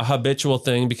a habitual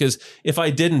thing? Because if I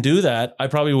didn't do that, I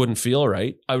probably wouldn't feel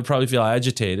right. I would probably feel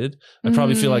agitated. I'd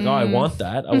probably feel like, oh, I want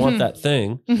that. I want that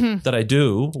thing that I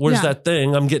do. Where's that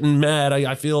thing? I'm getting mad.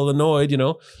 I feel annoyed. You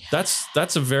know, that's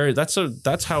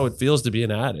how it feels to be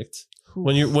an addict.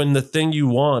 When the thing you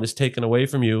want is taken away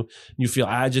from you, you feel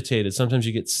agitated. Sometimes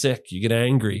you get sick. You get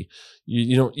angry.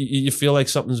 You feel like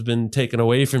something's been taken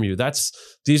away from you.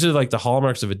 These are like the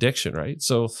hallmarks of addiction, right?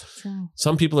 So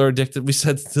some people are addicted, we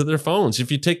said, to their phones. If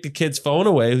you take the kid's phone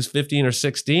away, who's 15 or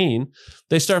 16,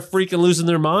 they start freaking losing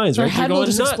their minds, right? Their head will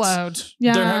just nuts. explode.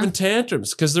 Yeah. They're having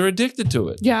tantrums because they're addicted to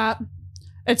it. Yeah.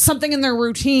 it's something in their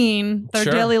routine, their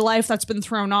Sure. daily life that's been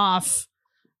thrown off.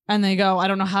 And they go, I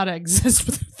don't know how to exist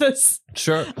without this.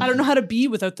 Sure. I don't know how to be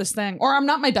without this thing. Or I'm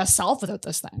not my best self without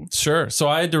this thing. Sure. So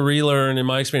I had to relearn, in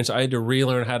my experience, I had to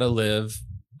relearn how to live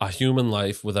a human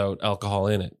life without alcohol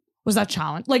in it. Was that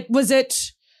challenge? Like, was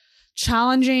it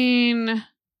challenging?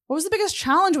 What was the biggest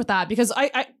challenge with that? Because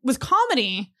I with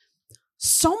comedy,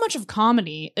 so much of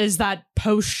comedy is that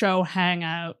post-show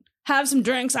hangout, have some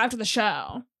drinks after the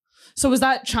show. So was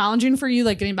that challenging for you,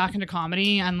 like getting back into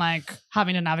comedy and like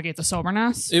having to navigate the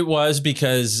soberness? It was,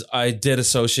 because I did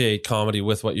associate comedy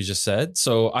with what you just said.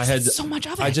 So I had so much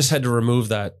of it. I just had to remove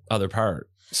that other part.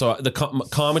 So the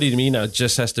comedy to me now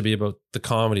just has to be about the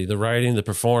comedy, the writing, the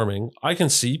performing. I can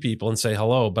see people and say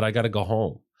hello, but I got to go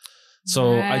home.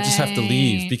 So I just have to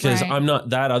leave, because I'm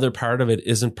not, that other part of it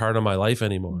isn't part of my life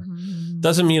anymore.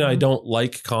 Doesn't mean I don't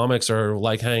like comics or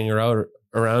like hanging around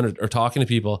or talking to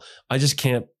people. I just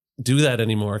can't do that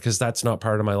anymore, because that's not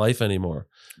part of my life anymore.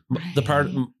 The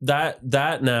part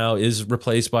that now is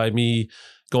replaced by me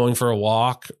going for a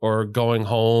walk or going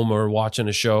home or watching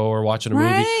a show or watching a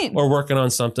movie or working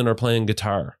on something or playing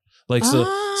guitar. Like, so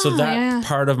that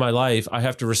part of my life, I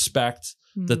have to respect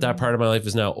that part of my life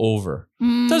is now over.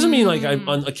 Doesn't mean like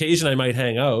on occasion I might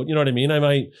hang out. You know what I mean?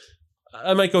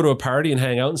 I might go to a party and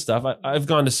hang out and stuff. I've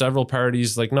gone to several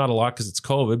parties, like not a lot because it's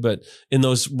COVID, but in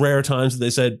those rare times that they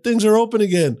said things are open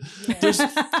again.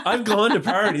 I've gone to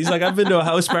parties. Like I've been to a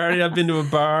house party, I've been to a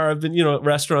bar, I've been, at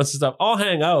restaurants and stuff. I'll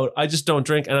hang out. I just don't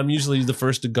drink, and I'm usually the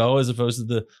first to go as opposed to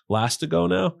the last to go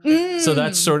now. So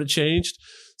that's sort of changed.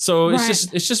 So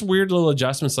it's just weird little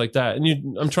adjustments like that,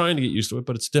 and I'm trying to get used to it,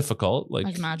 but it's difficult. Like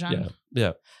I can imagine.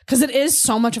 Yeah. Because it is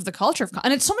so much of the culture of,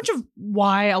 and it's so much of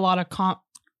why a lot of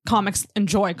comics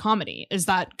enjoy comedy is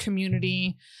that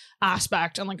community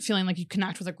aspect and like feeling like you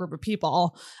connect with a group of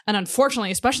people. And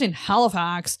unfortunately, especially in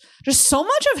Halifax, just so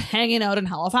much of hanging out in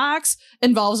Halifax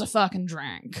involves a fucking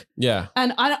drink. Yeah.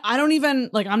 And I don't even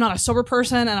like, I'm not a sober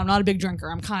person and I'm not a big drinker.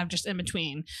 I'm kind of just in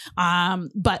between.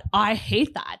 But I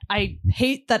hate that. I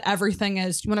hate that everything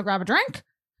is, you want to grab a drink?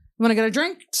 You want to get a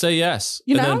drink? Say yes.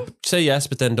 Then say yes,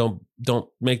 but then don't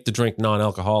make the drink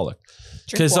non-alcoholic.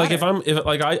 Because like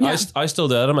I still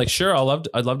do that, I'm like, sure,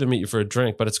 I'd love to meet you for a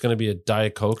drink, but it's going to be a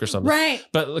Diet Coke or something, right?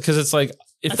 But because it's like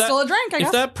if still a drink, I guess.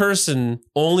 If that person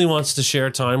only wants to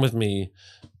share time with me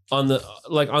on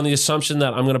the assumption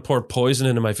that I'm going to pour poison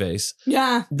into my face,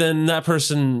 then that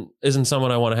person isn't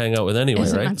someone I want to hang out with anyway,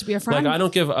 isn't right? meant to be a friend. Like I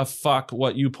don't give a fuck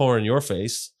what you pour in your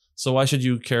face. So why should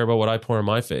you care about what I pour in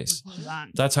my face?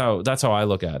 That's how I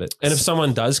look at it. And if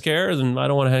someone does care, then I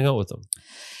don't want to hang out with them.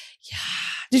 Yeah.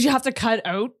 Did you have to cut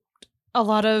out a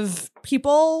lot of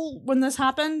people when this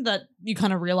happened that you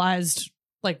kind of realized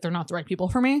like they're not the right people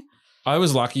for me? I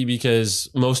was lucky because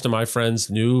most of my friends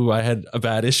knew I had a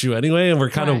bad issue anyway and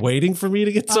were kind of waiting for me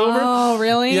to get sober. Oh,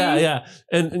 really? Yeah.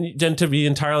 And then to be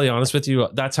entirely honest with you,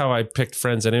 that's how I picked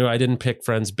friends anyway. I didn't pick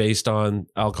friends based on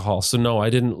alcohol. So no, I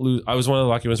didn't lose. I was one of the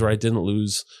lucky ones where I didn't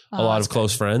lose a lot of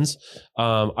close friends.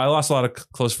 I lost a lot of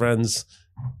close friends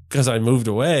because I moved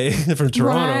away from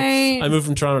Toronto. I moved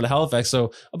from Toronto to Halifax.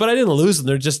 So, but I didn't lose them.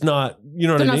 They're just not, you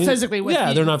know what I mean? They're not physically with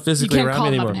you. They're not physically you can't around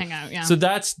call me them anymore. up and hang out, So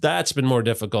that's been more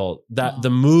difficult. The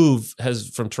move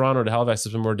from Toronto to Halifax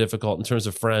has been more difficult in terms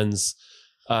of friends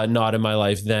not in my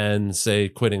life than say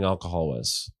quitting alcohol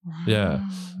was.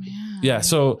 Yeah.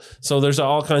 So there's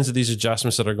all kinds of these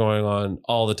adjustments that are going on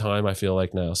all the time, I feel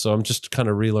like now. So I'm just kind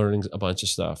of relearning a bunch of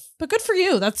stuff. But good for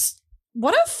you.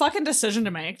 What a fucking decision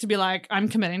to make, to be like, I'm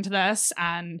committing to this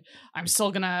and I'm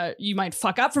still you might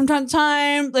fuck up from time to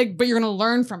time, like, but you're gonna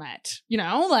learn from it,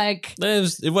 like.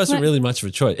 It wasn't really much of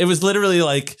a choice. It was literally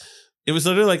like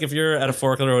if you're at a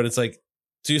fork in the road, it's like,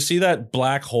 do you see that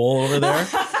black hole over there?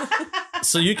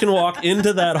 So you can walk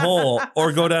into that hole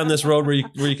or go down this road where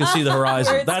you can see the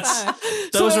horizon. That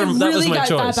was my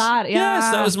choice. That bad. Yeah,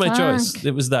 yes, that was my choice.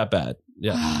 It was that bad.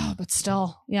 Yeah. But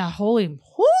still, holy.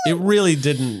 It really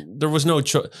didn't. There was no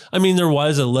choice. I mean, there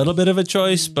was a little bit of a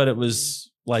choice, but it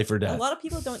was life or death. A lot of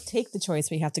people don't take the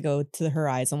choice where you have to go to the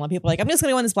horizon. A lot of people are like, I'm just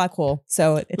going to go in this black hole.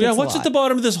 So it takes what's at the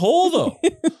bottom of this hole though?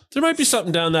 There might be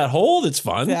something down that hole that's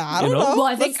fun. Yeah, I don't know. Well,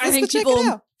 I think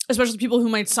people, especially people who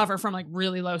might suffer from like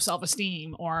really low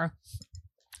self-esteem or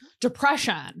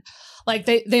depression, like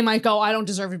they might go, I don't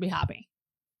deserve to be happy.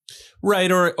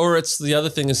 Right. Or it's the other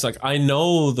thing is like, I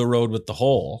know the road with the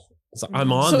hole. So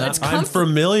I'm on that. I'm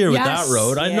familiar with that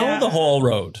road. I know the whole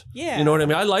road. Yeah. You know what I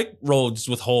mean? I like roads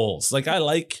with holes. Like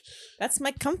that's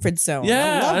my comfort zone.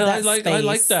 Yeah. I like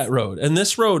that road. And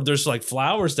this road, there's like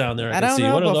flowers down there. I don't see.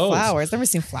 know What about are those? Flowers. Never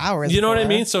seen flowers. You know before. what I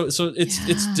mean? So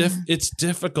it's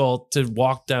difficult to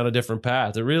walk down a different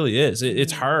path. It really is.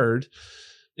 It's hard.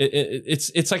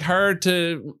 it's like hard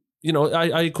to, you know,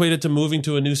 I equate it to moving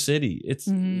to a new city.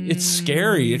 It's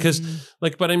scary because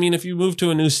but I mean, if you move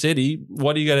to a new city,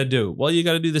 what do you got to do? Well, you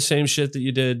got to do the same shit that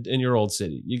you did in your old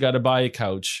city. You got to buy a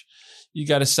couch. You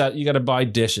got to buy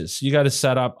dishes. You got to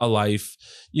set up a life.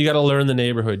 You got to learn the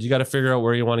neighborhood. You got to figure out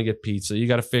where you want to get pizza. You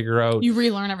got to figure out. You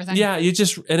relearn everything. Yeah.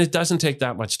 And it doesn't take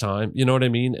that much time. You know what I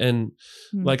mean? And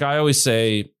like I always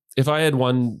say, if I had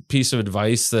one piece of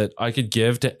advice that I could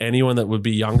give to anyone that would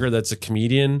be younger, that's a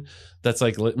comedian, that's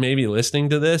like maybe listening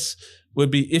to this,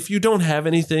 would be, if you don't have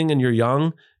anything and you're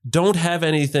young, don't have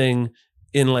anything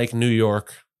in like New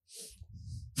York.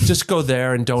 Just go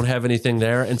there and don't have anything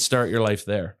there and start your life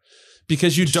there,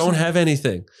 because you don't have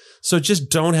anything. So just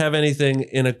don't have anything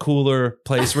in a cooler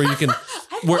place where you can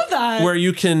where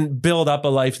you can build up a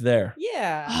life there.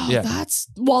 Yeah. Oh, yeah.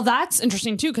 That's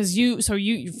interesting too, because you're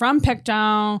from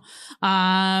Pictou,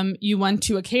 you went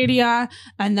to Acadia,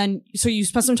 and then so you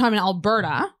spent some time in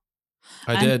Alberta.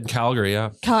 I did Calgary,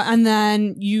 yeah. And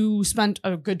then you spent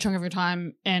a good chunk of your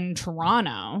time in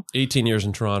Toronto. 18 years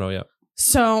in Toronto, yeah.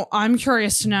 So I'm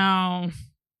curious to know,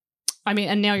 I mean,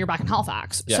 and now you're back in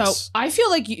Halifax. Yes. So I feel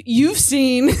like you've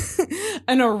seen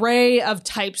an array of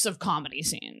types of comedy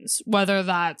scenes, whether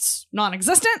that's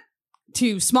non-existent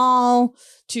to small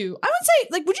to, I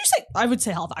would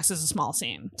say Halifax is a small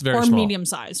scene. It's very or small.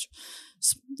 medium-sized.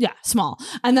 Yeah, small.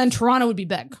 And then Toronto would be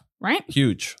big, right?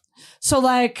 Huge. So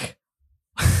like,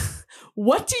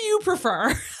 what do you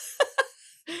prefer?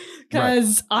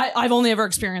 Because I've only ever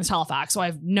experienced Halifax, so I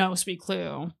have no sweet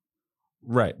clue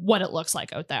what it looks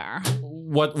like out there.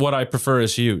 What I prefer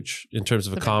is huge in terms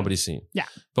of a comedy scene. Yeah.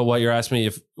 But what you're asking me,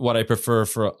 if what I prefer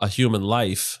for a human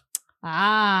life,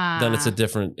 then it's a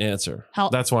different answer.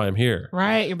 That's why I'm here.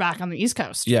 Right. You're back on the East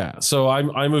Coast. Yeah. So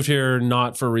I moved here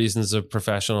not for reasons of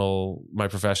my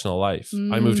professional life.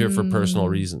 I moved here for personal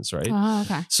reasons, right? Oh,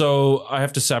 okay. So I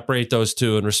have to separate those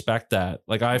two and respect that.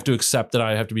 Like, I have to accept that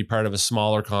I have to be part of a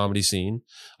smaller comedy scene.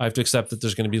 I have to accept that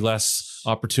there's going to be less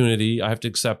opportunity. I have to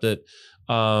accept that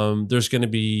there's going to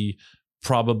be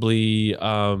probably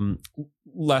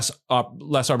less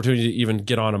opportunity to even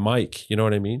get on a mic. You know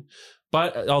what I mean?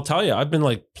 But I'll tell you, I've been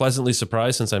like pleasantly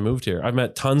surprised since I moved here. I've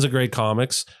met tons of great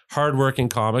comics, hardworking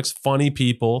comics, funny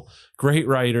people, great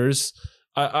writers.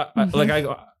 I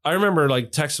remember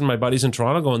like texting my buddies in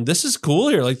Toronto going, this is cool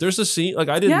here. Like, there's a scene, like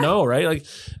I didn't know. Right. Like,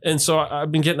 and so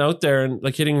I've been getting out there and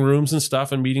like hitting rooms and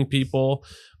stuff and meeting people.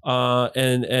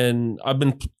 And I've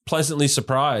been pleasantly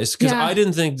surprised because I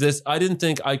didn't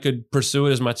think I could pursue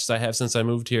it as much as I have since I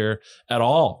moved here at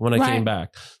all when I came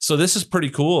back. So this is pretty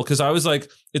cool because I was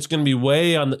like, it's going to be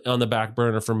way on the back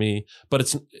burner for me,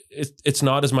 but it's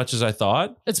not as much as I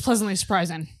thought. It's pleasantly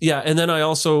surprising. Yeah. And then I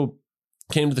also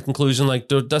came to the conclusion,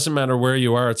 like, it doesn't matter where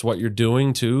you are, it's what you're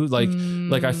doing too.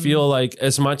 Like I feel like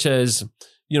as much as,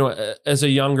 you know, as a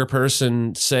younger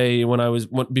person, say when I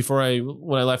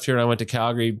left here and I went to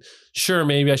Calgary, sure,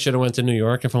 maybe I should have went to New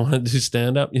York if I wanted to do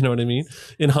stand up. You know what I mean?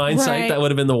 In hindsight, that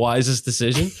would have been the wisest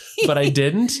decision, but I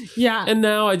didn't. Yeah. And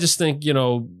now I just think, you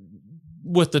know,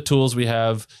 with the tools we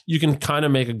have, you can kind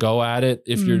of make a go at it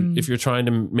if you're trying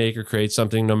to make or create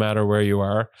something, no matter where you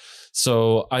are.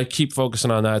 So I keep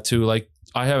focusing on that too. Like,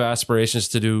 I have aspirations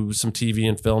to do some TV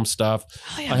and film stuff.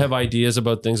 I have ideas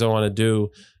about things I want to do.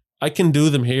 I can do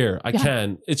them here. I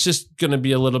can. It's just going to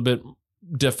be a little bit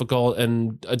difficult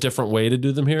and a different way to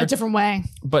do them here. A different way.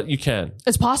 But you can.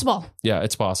 It's possible. Yeah,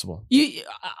 it's possible.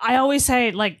 I always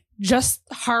say, like, just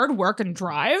hard work and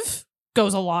drive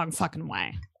goes a long fucking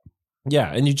way.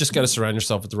 Yeah, and you just got to surround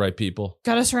yourself with the right people.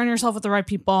 Got to surround yourself with the right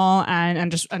people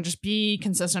and just be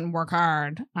consistent and work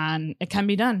hard, and it can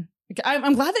be done.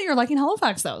 I'm glad that you're liking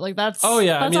Halifax though. Like, that's I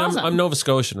mean, awesome. I'm Nova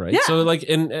Scotian, right? Yeah. So like,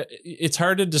 and it's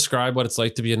hard to describe what it's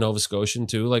like to be a Nova Scotian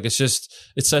too. Like, it's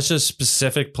such a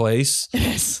specific place. It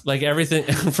is. Like, everything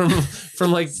from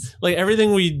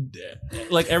everything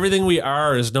we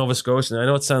are is Nova Scotian. I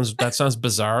know that sounds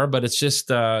bizarre, but it's just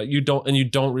you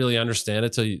don't really understand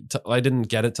it till I didn't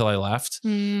get it till I left. I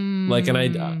mean,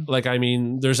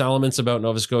 there's elements about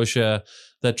Nova Scotia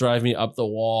that drive me up the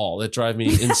wall, that drive me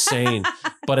insane.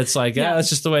 But it's like, that's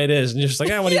just the way it is. And you're just like,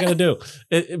 what are you going to do?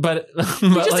 But we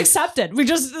just accept it.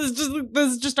 This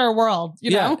is just our world,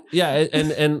 you know? Yeah.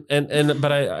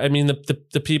 But I mean,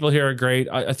 the people here are great.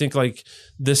 I think like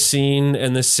this scene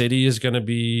and this city is going to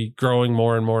be growing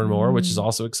more and more and more, which is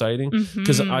also exciting.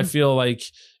 Because I feel like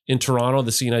in Toronto,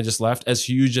 the scene I just left, as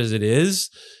huge as it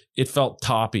is, it felt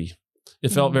toppy.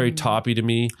 It felt very toppy to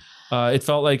me. It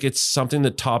felt like it's something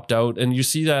that topped out, and you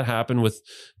see that happen with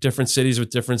different cities with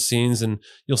different scenes, and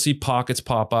you'll see pockets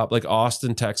pop up. Like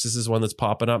Austin, Texas is one that's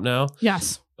popping up now.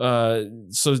 Yes.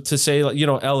 So to say, like,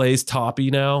 LA's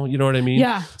toppy now, you know what I mean?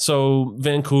 Yeah. So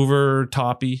Vancouver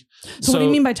toppy. So what do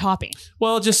you mean by toppy?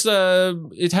 Well, just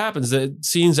it happens that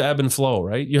scenes ebb and flow,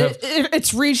 right? You have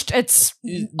it's reached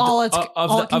all it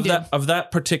can do. Of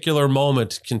that particular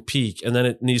moment can peak, and then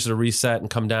it needs to reset and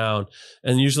come down.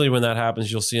 And usually when that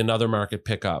happens, you'll see another market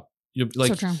pick up.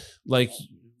 So true. Like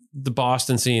the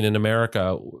Boston scene in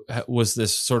America was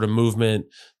this sort of movement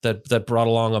that brought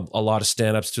along a lot of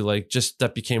stand-ups to like just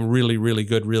that became really, really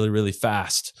good, really, really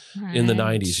fast in the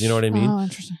 90s. You know what I mean? Oh,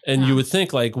 interesting. And you would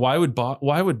think like, why would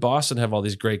Boston have all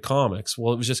these great comics?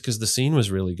 Well, it was just because the scene was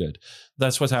really good.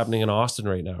 That's what's happening in Austin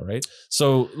right now, right?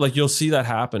 So like you'll see that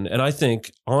happen. And I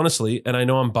think, honestly, and I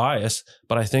know I'm biased,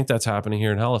 but I think that's happening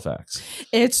here in Halifax.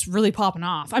 It's really popping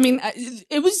off. I mean,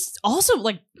 it was also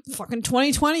like fucking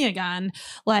 2020 again.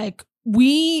 Like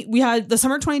we had the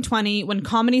summer 2020 when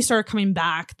comedy started coming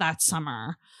back that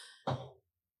summer.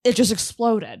 It just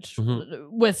exploded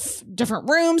with different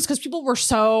rooms because people were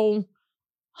so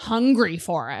hungry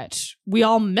for it. We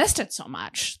all missed it so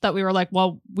much that we were like,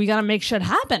 well, we got to make shit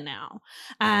happen now.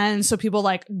 And so people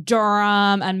like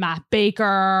Durham and Matt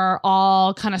Baker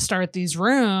all kind of started these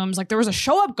rooms. Like there was a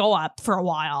show up, go up for a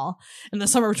while in the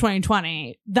summer of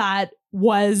 2020 that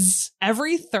was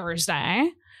every Thursday.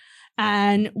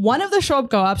 And one of the show up,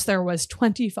 go ups, there was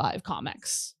 25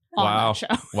 comics. On that show.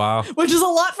 Wow. Which is a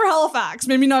lot for Halifax.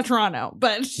 Maybe not Toronto,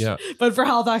 but for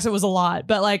Halifax, it was a lot.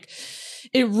 But like,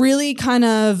 it really kind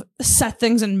of set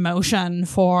things in motion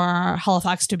for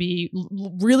Halifax to be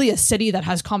really a city that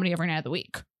has comedy every night of the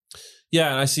week.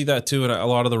 Yeah, and I see that too. And a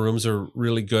lot of the rooms are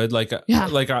really good. Like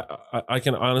I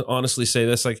can honestly say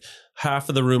this, like half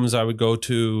of the rooms I would go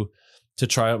to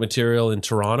try out material in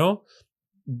Toronto,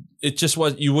 it just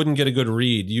was, you wouldn't get a good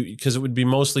read because it would be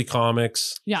mostly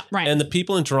comics. Yeah, right. And the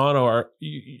people in Toronto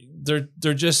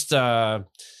they're just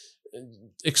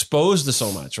exposed to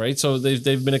so much, right? So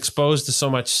they've been exposed to so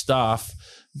much stuff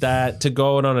that to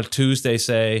go out on a Tuesday,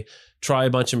 say, try a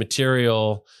bunch of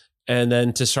material, and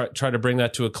then to try to bring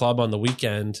that to a club on the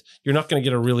weekend, you're not going to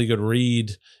get a really good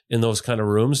read in those kind of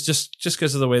rooms just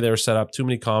because of the way they were set up. Too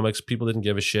many comics, people didn't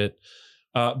give a shit.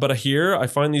 But here, I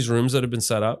find these rooms that have been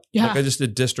set up. Yeah. Like I just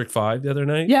did District 5 the other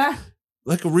night. Yeah.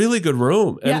 Like a really good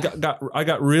room. And Yeah. I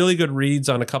got really good reads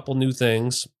on a couple new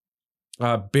things.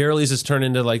 Barely's has turned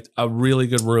into like a really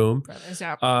good room.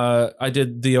 I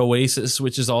did the Oasis,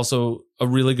 which is also a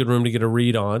really good room to get a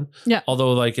read on. Yeah.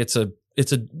 Although like it's a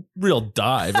real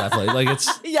dive, that place. Like it's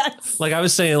yes. Like I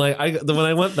was saying, like when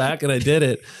I went back and I did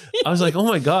it, I was like, oh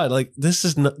my God, like this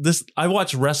is not this. I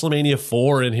watched WrestleMania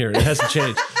 4 in here and it hasn't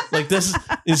changed. Like this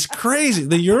is crazy.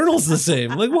 The urinal's the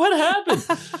same. Like what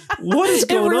happened? What is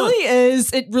going on? It really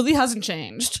is. It really hasn't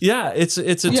changed. Yeah, it's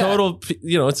a total,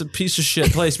 it's a piece of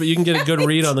shit place, but you can get a good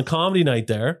read on the comedy night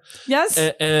there. Yes.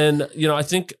 And I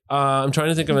think I'm trying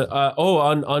to think of it.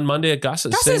 On Monday at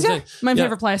Gus's. Gus's, same thing. My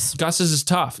favorite place. Gus's is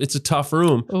tough. It's a tough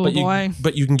room,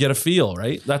 but you can get a feel,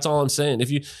 right? That's all I'm saying.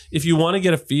 If you want to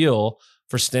get a feel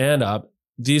for stand up,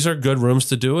 these are good rooms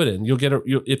to do it in. You'll get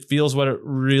it feels what it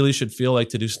really should feel like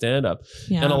to do stand up.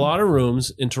 Yeah. And a lot of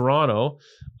rooms in Toronto,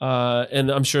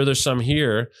 and I'm sure there's some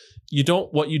here.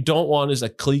 What you don't want is a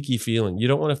cliquey feeling. You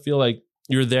don't want to feel like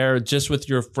you're there just with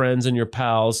your friends and your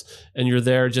pals, and you're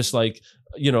there just like,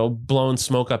 blowing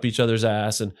smoke up each other's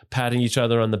ass and patting each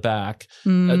other on the back.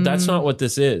 That's not what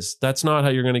this is. That's not how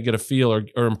you're going to get a feel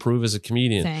or improve as a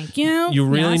comedian. Thank you. You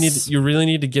really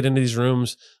need to get into these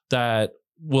rooms that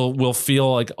will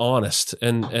feel like honest.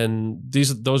 And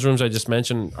those rooms I just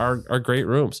mentioned are great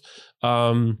rooms.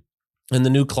 And the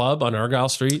new club on Argyle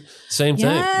Street, same thing.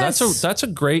 That's a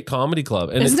great comedy club.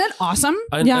 And isn't it awesome?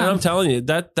 And I'm telling you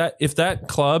that if that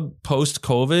club post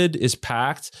COVID is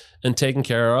packed and taken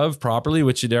care of properly,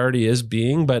 which it already is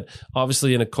being, but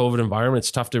obviously in a COVID environment, it's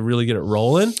tough to really get it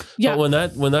rolling. Yeah.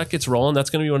 But when that gets rolling,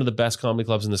 that's going to be one of the best comedy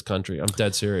clubs in this country. I'm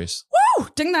dead serious. Woo!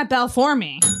 Ding that bell for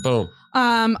me. Boom.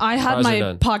 I had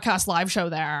my podcast live show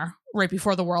there right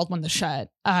before the world went to shit,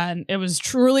 and it was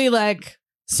truly like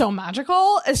so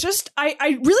magical. It's just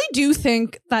I really do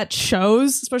think that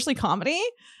shows, especially comedy,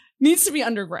 needs to be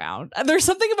underground. There's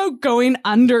something about going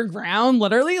underground,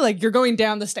 literally, like you're going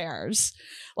down the stairs.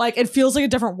 Like it feels like a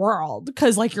different world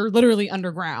because like you're literally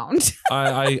underground.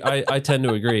 I tend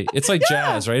to agree. It's like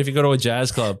jazz, right? If you go to a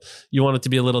jazz club, you want it to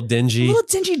be a little dingy,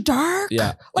 dark.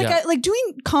 Yeah. Like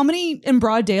doing comedy in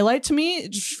broad daylight to me,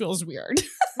 it just feels weird.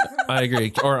 I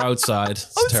agree. Or outside.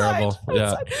 It's terrible.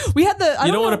 Outside. Yeah. We had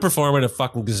you don't want to perform in a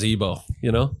fucking gazebo,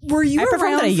 Were you I performed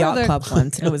around at a yacht for club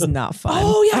once and it was not fun.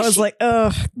 Oh, yeah. I was like,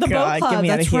 oh, the God, boat club, get me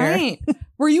out of that's here. right.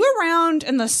 Were you around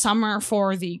in the summer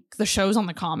for the shows on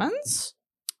the Commons?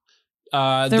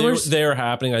 They were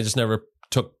happening. I just never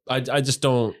took. I just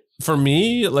don't. For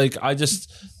me, like I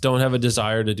just don't have a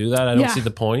desire to do that. I don't see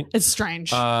the point. It's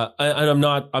strange. And I'm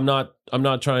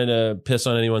not trying to piss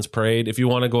on anyone's parade. If you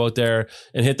want to go out there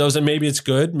and hit those, and maybe it's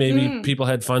good. Maybe people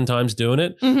had fun times doing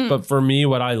it. But for me,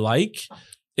 what I like,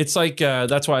 it's like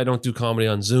that's why I don't do comedy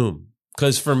on Zoom.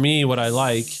 Because for me, what I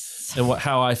like and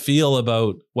how I feel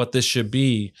about what this should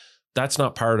be, that's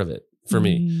not part of it. For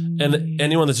me. And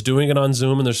anyone that's doing it on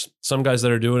Zoom, and there's some guys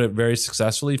that are doing it very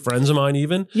successfully, friends of mine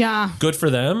even. Yeah. Good for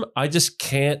them. I just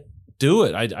can't do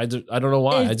it. I don't know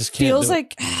why. I just can't feels do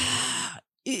like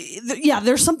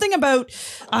there's something about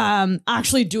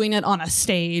actually doing it on a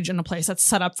stage in a place that's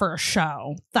set up for a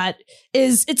show that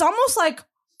is, it's almost like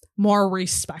more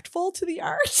respectful to the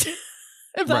art.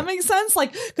 If that makes sense,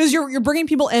 like, because you're bringing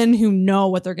people in who know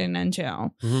what they're getting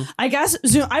into. I guess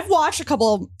Zoom. I've watched a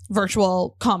couple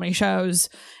virtual comedy shows,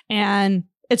 and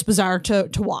it's bizarre to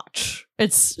watch.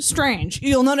 It's strange.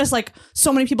 You'll notice like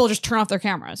so many people just turn off their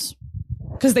cameras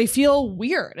because they feel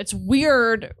weird. It's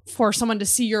weird for someone to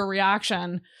see your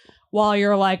reaction while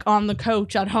you're like on the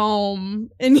couch at home,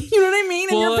 and you know what I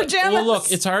mean, in your pajamas. Well,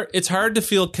 look, it's hard to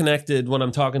feel connected when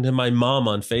I'm talking to my mom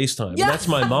on FaceTime. Yeah. And that's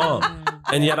my mom.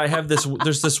 And yet I have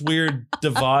there's this weird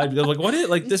divide. Like, what is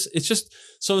like this? It's just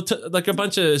like a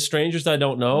bunch of strangers that I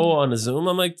don't know on a Zoom.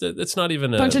 I'm like, it's not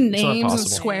even a bunch of names and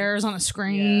squares on a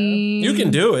screen. You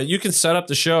can do it. You can set up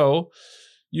the show.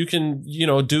 You can,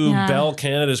 do Bell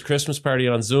Canada's Christmas party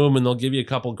on Zoom, and they'll give you a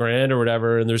couple grand or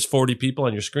whatever, and there's 40 people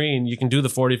on your screen. You can do the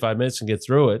 45 minutes and get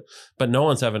through it, but no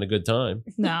one's having a good time.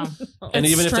 No. And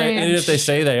even if they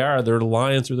say they are, they're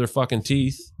lying through their fucking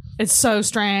teeth. It's so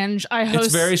strange.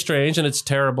 It's very strange, and it's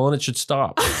terrible, and it should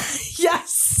stop.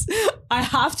 Yes. I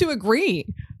have to agree.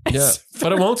 But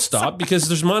it won't stop because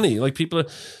there's money. Like people are,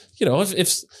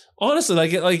 if honestly,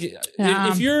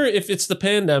 if it's the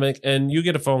pandemic and you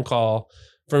get a phone call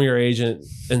from your agent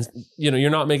and you're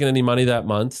not making any money that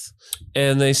month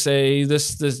and they say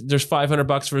this there's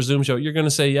 $500 for a Zoom show, you're going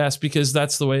to say yes because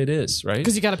that's the way it is, right?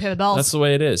 Because you got to pay the bills. That's the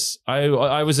way it is.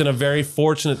 I was in a very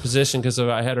fortunate position because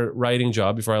I had a writing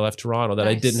job before I left Toronto that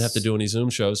I didn't have to do any Zoom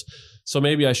shows. So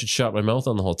maybe I should shut my mouth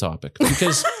on the whole topic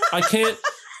because I can't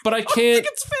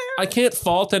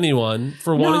fault anyone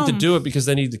for wanting to do it because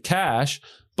they need the cash.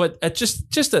 But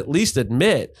just at least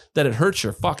admit that it hurts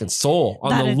your fucking soul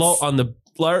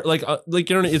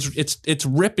it's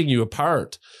ripping you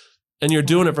apart, and you're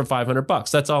doing it for $500.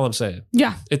 That's all I'm saying.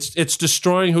 Yeah, it's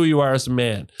destroying who you are as a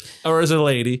man, or as a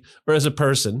lady, or as a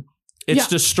person. It's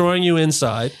destroying you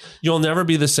inside. You'll never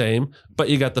be the same, but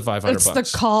you got the $500. It's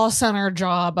the call center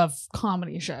job of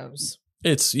comedy shows.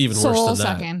 It's even worse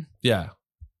than that. Yeah.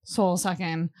 Soul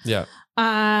sucking. Yeah.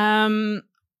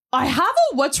 I have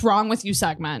a "What's Wrong With You"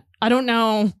 segment. I don't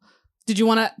know. Did you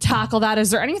want to tackle that?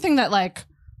 Is there anything that like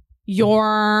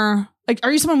you're like?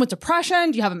 Are you someone with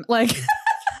depression? Do you have like?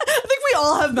 I think we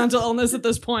all have mental illness at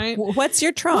this point. What's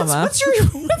your trauma?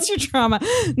 What's your trauma?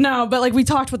 No, but like we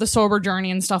talked with the sober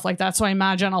journey and stuff like that. So I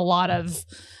imagine a lot of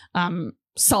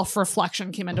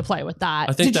self-reflection came into play with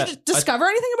that. Did you discover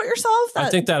anything about yourself? I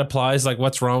think that applies. Like,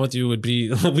 what's wrong with you would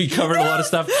be, we covered a lot of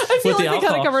stuff with the alcohol. We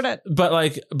kind of covered it.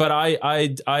 But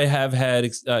I have had,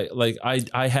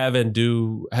 I have and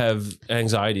do have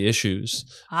anxiety issues.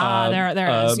 There it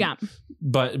is. Yeah.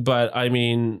 But I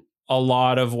mean, a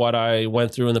lot of what I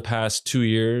went through in the past 2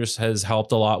 years has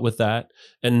helped a lot with that.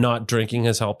 And not drinking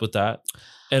has helped with that.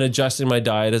 And adjusting my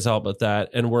diet has helped with that.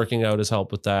 And working out has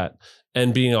helped with that.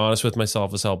 And being honest with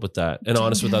myself has helped with that. And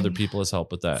honest with other people has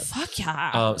helped with that. Fuck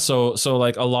yeah. So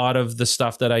like a lot of the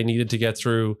stuff that I needed to get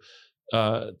through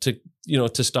to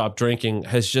stop drinking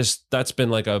that's been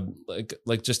like an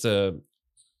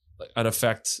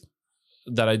effect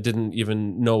that I didn't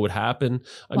even know would happen.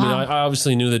 I mean, I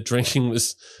obviously knew that drinking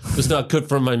was not good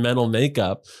for my mental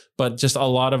makeup, but just a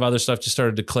lot of other stuff just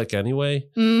started to click anyway.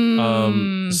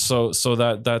 So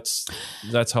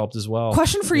that's helped as well.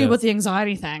 Question for you about the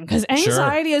anxiety thing, because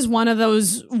anxiety is one of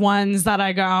those ones that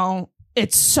I go,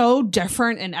 it's so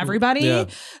different in everybody. Yeah.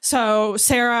 So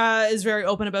Sarah is very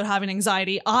open about having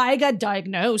anxiety. I got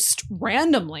diagnosed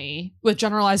randomly with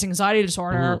generalized anxiety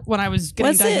disorder when I was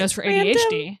getting diagnosed for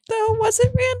ADHD. Though, was it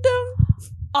random?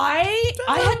 I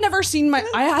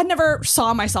had never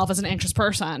saw myself as an anxious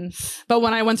person, but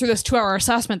when I went through this 2-hour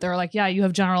assessment, they were like, yeah, you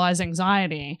have generalized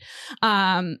anxiety.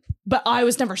 But I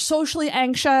was never socially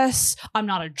anxious. I'm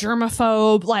not a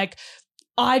germaphobe. Like,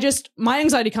 my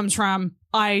anxiety comes from,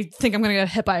 I think I'm going to get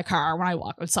hit by a car when I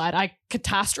walk outside. I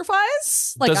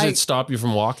catastrophize. Like, does it stop you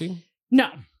from walking? No.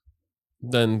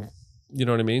 Then, you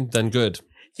know what I mean? Then good.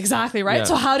 Exactly, right? Yeah.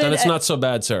 So how did then it's not so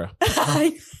bad, Sarah.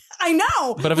 I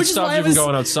know. But if it stops you from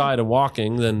going outside and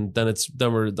walking, then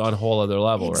we're on a whole other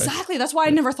level, right? Exactly. That's why I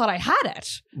never thought I had it.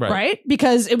 Right?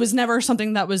 Because it was never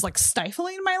something that was like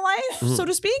stifling my life, so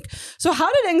to speak. So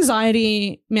how did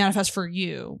anxiety manifest for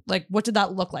you? Like, what did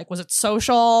that look like? Was it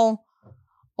social,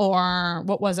 or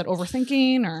what was it?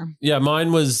 Overthinking, or? Yeah,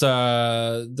 mine was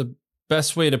the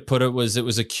best way to put it was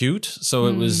acute. So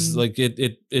it was like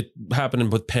it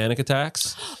happened with panic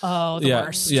attacks. Oh, the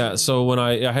worst. Yeah. So when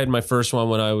I had my first one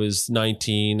when I was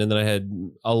 19, and then I had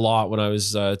a lot when I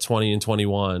was 20 and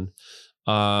 21,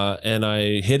 and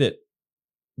I hid it.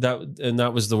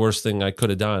 That was the worst thing I could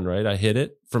have done. Right, I hid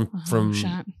it from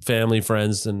family,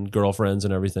 friends, and girlfriends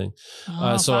and everything.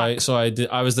 So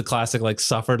I was the classic like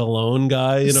suffered alone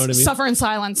guy. You know what I mean? Suffer in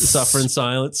silence. Suffer in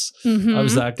silence. I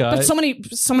was that guy. But so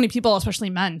many people,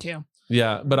 especially men too.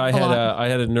 Yeah, but I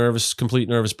had a complete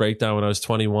nervous breakdown when I was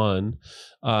 21,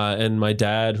 and my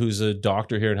dad, who's a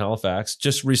doctor here in Halifax,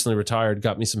 just recently retired,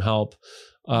 got me some help,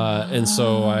 and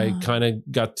so I kind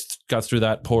of got through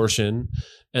that portion.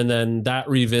 And then that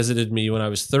revisited me when I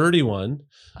was 31.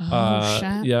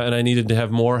 Shit. Yeah, and I needed to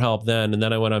have more help then. And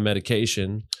then I went on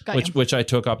medication, which I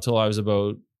took up till I was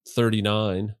about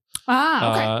 39.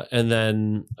 Okay. And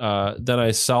then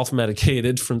I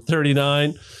self-medicated from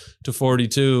 39 to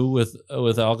 42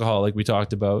 with alcohol, like we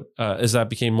talked about, as that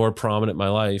became more prominent in my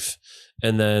life.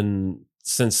 And then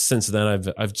since then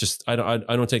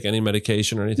I don't take any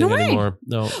medication or anything anymore.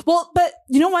 No. Well, but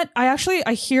you know what?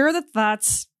 I hear that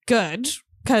that's good.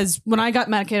 Because when I got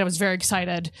medicated, I was very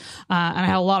excited. And I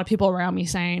had a lot of people around me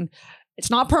saying, it's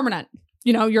not permanent.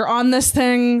 You know, you're on this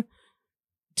thing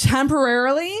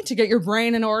temporarily to get your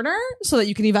brain in order so that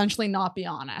you can eventually not be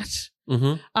on it.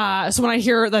 So when I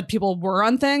hear that people were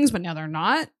on things, but now they're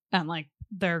not, and like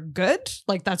they're good,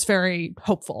 like that's very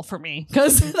hopeful for me.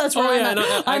 Because that's where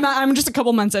I'm just a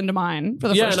couple months into mine for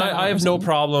the first time. Yeah, and I have no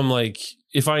problem, like,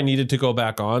 if I needed to go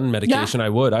back on medication, I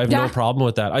would. I have no problem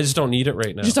with that. I just don't need it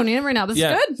right now. Just don't need it right now. This is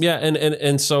good. Yeah,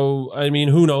 and so I mean,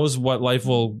 who knows what life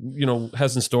will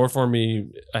has in store for me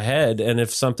ahead? And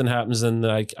if something happens and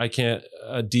I can't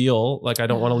deal, like I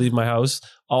don't want to leave my house,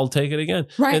 I'll take it again.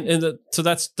 Right. So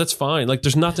that's fine. Like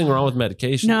there's nothing wrong with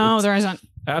medication. No, there isn't.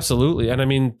 Absolutely. And I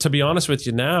mean, to be honest with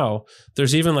you now,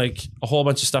 there's even like a whole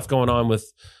bunch of stuff going on with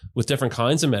different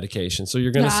kinds of medication. So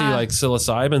you're going to see like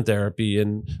psilocybin therapy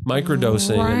and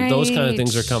microdosing and those kind of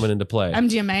things are coming into play.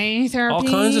 MDMA therapy. All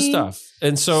kinds of stuff.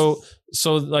 And so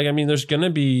like, I mean, there's going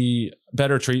to be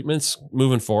better treatments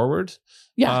moving forward.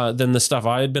 Than the stuff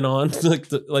I had been on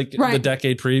the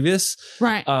decade previous.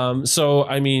 Right. So,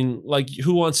 I mean, like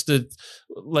who wants to,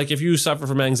 like if you suffer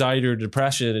from anxiety or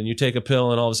depression and you take a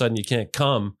pill and all of a sudden you can't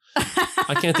come,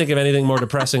 I can't think of anything more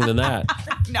depressing than that.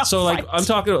 No, so like, I'm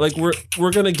talking like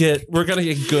we're going to get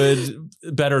good,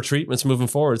 better treatments moving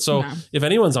forward. So if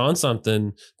anyone's on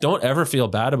something, don't ever feel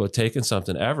bad about taking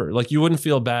something ever. Like you wouldn't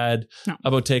feel bad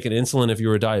about taking insulin if you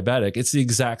were diabetic. It's the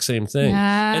exact same thing.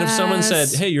 Yes. And if someone said,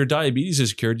 hey, your diabetes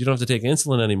is cured, you don't have to take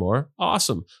insulin anymore.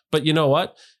 Awesome. But you know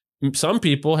what? Some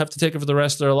people have to take it for the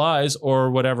rest of their lives or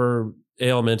whatever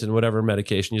ailment and whatever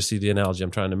medication. You see the analogy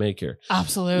I'm trying to make here.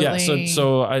 Absolutely. Yeah.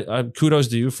 So I kudos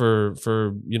to you for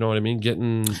you know what I mean,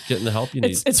 getting the help you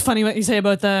need. It's funny what you say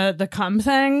about the cum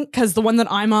thing, because the one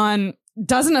that I'm on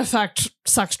doesn't affect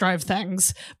sex drive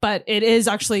things, but it is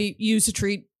actually used to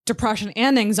treat depression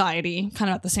and anxiety kind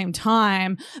of at the same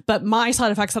time. But my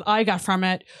side effects that I got from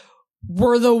it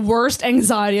were the worst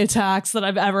anxiety attacks that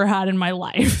I've ever had in my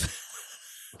life.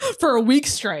 For a week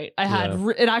straight, I had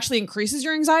it actually increases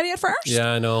your anxiety at first.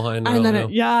 Yeah, I know. And then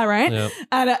right. Yeah.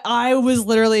 And I was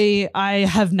literally, I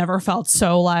have never felt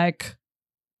so like,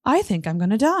 I think I'm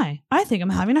gonna die. I think I'm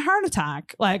having a heart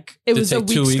attack. Like it was a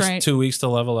week straight. 2 weeks to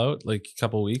level out, like a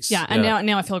couple weeks. Yeah, and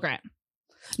now I feel great.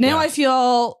 Now I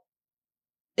feel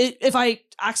if I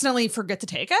accidentally forget to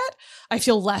take it, I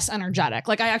feel less energetic.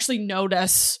 Like I actually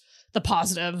notice the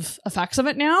positive effects of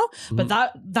it now. But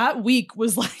that week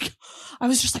was like, I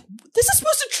was just like, this is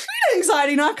supposed to treat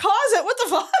anxiety, not cause it. What the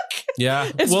fuck?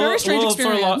 Yeah. It's very strange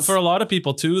experience. For a lot of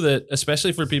people too, that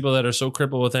especially for people that are so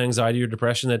crippled with anxiety or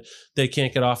depression that they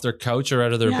can't get off their couch or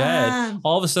out of their bed,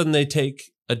 all of a sudden they take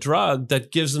a drug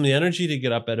that gives them the energy to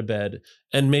get up out of bed.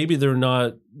 And maybe they're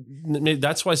not,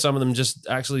 that's why some of them just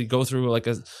actually go through like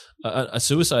a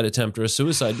suicide attempt or a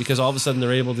suicide, because all of a sudden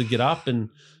they're able to get up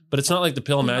but it's not like the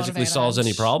pill magically solves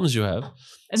any problems you have.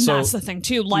 And so that's the thing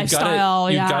too. Lifestyle.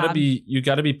 You gotta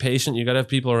be patient. You gotta have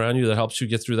people around you that helps you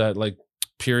get through that like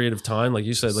period of time. Like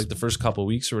you said, like the first couple of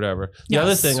weeks or whatever. The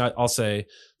other thing I'll say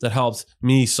that helped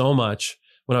me so much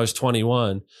when I was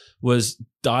 21 was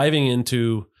diving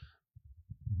into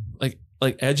like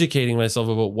like educating myself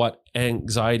about what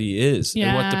anxiety is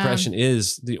and what depression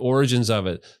is, the origins of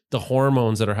it, the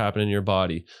hormones that are happening in your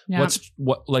body. Yeah.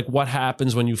 What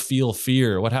happens when you feel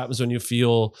fear? What happens when you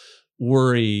feel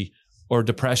worry or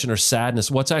depression or sadness?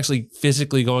 What's actually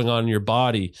physically going on in your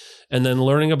body? And then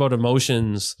learning about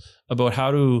emotions, about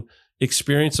how to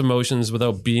experience emotions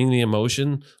without being the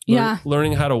emotion.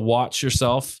 Learning how to watch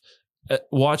yourself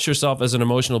as an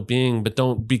emotional being, but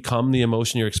don't become the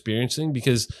emotion you're experiencing,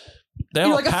 because they You're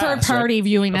all like pass, a third party right?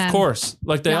 viewing them. Of course.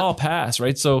 Like they all pass,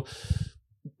 right? So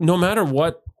no matter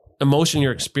what emotion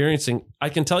you're experiencing, I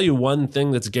can tell you one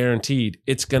thing that's guaranteed: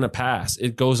 it's going to pass.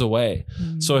 It goes away.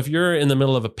 So if you're in the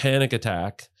middle of a panic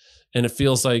attack and it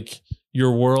feels like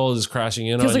your world is crashing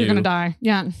in on you, feels like you're going to die.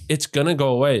 Yeah. It's going to go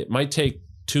away. It might take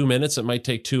 2 minutes. It might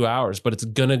take 2 hours, but it's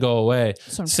going to go away.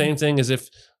 So Same thing as if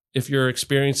you're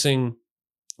experiencing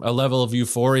a level of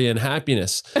euphoria and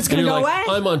happiness. It's going to go away.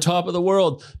 I'm on top of the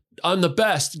world. I'm the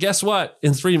best. Guess what?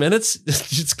 In 3 minutes,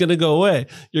 it's going to go away.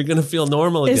 You're going to feel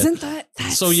normal again. Isn't that?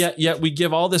 So yet we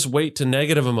give all this weight to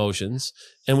negative emotions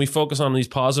and we focus on these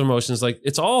positive emotions. Like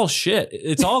it's all shit.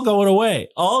 It's all going away.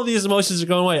 All of these emotions are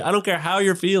going away. I don't care how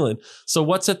you're feeling. So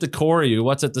what's at the core of you?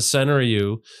 What's at the center of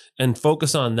you? And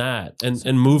focus on that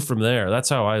and move from there. That's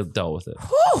how I dealt with it.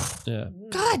 Whew. Yeah.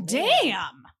 God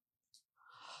damn.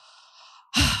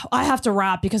 I have to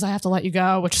wrap because I have to let you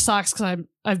go, which sucks because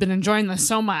I've been enjoying this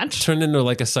so much. Turned into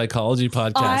like a psychology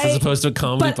podcast as opposed to a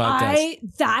comedy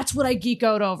podcast. That's what I geek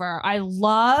out over. I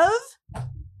love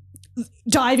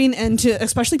diving into,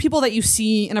 especially people that you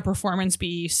see in a performance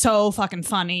be so fucking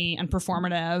funny and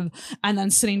performative, and then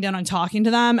sitting down and talking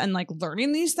to them and like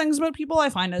learning these things about people. I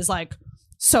find is like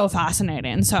so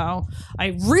fascinating. So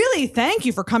I really thank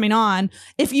you for coming on.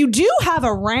 If you do have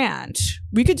a rant,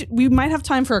 we might have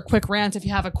time for a quick rant. If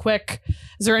you have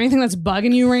is there anything that's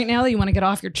bugging you right now that you want to get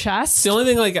off your chest? The only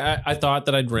thing like I thought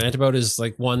that I'd rant about is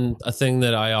like a thing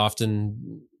that I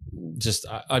often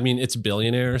I mean, it's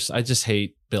billionaires. I just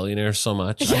hate billionaires so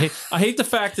much. I hate the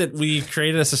fact that we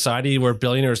created a society where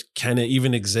billionaires can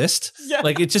even exist. Yeah.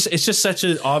 Like it's just such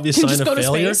an obvious sign of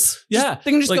failure. Yeah.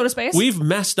 They can just go to space. We've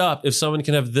messed up if someone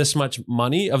can have this much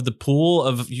money of the pool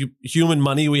of human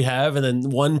money we have, and then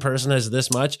one person has this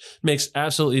much. Makes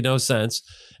absolutely no sense.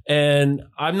 And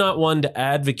I'm not one to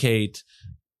advocate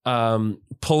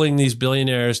pulling these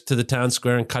billionaires to the town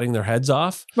square and cutting their heads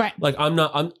off. Right. Like I'm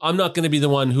not going to be the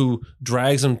one who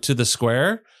drags them to the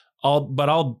square. I'll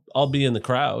be in the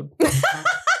crowd.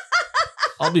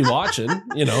 I'll be watching,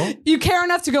 you know. You care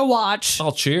enough to go watch.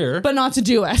 I'll cheer. But not to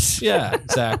do it. Yeah,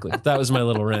 exactly. That was my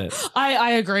little rant.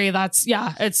 I agree.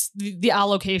 It's the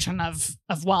allocation of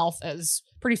wealth is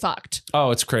pretty fucked. Oh,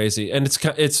 it's crazy. And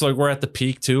it's like we're at the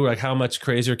peak too. Like how much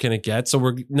crazier can it get? So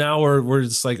we're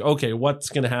just like, okay, what's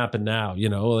going to happen now? You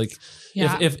know, like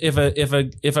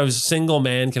if a single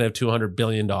man can have $200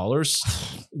 billion,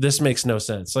 this makes no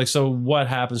sense. Like, so what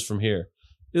happens from here?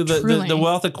 The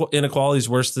wealth inequality is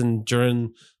worse than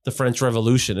during the French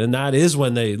Revolution. And that is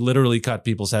when they literally cut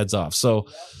people's heads off. So,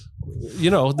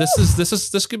 you know,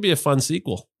 this could be a fun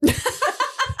sequel.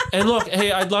 And look,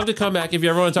 hey, I'd love to come back if you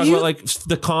ever want to talk about like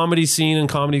the comedy scene and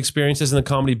comedy experiences in the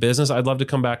comedy business. I'd love to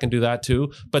come back and do that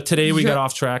too. But today we got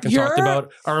off track and talked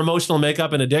about our emotional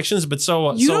makeup and addictions. But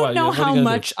you don't know how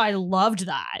much I loved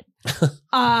that.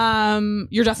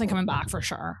 You're definitely coming back for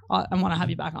sure. I want to have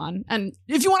you back on. And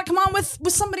if you want to come on with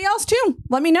somebody else too,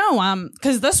 let me know.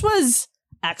 Because this was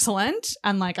excellent,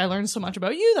 and like I learned so much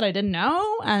about you that I didn't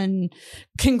know. And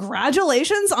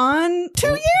congratulations on 2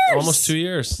 years. Almost 2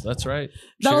 years. That's right.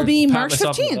 That'll be March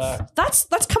 15th. That's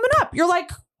coming up. You're like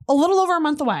a little over a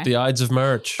month away. The Ides of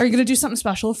March. Are you gonna do something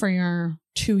special for your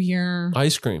 2-year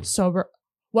ice cream? Sober.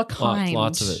 What kind?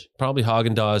 Lots of it. Probably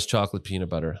Haagen-Dazs chocolate peanut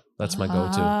butter. That's my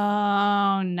go-to.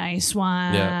 Oh, nice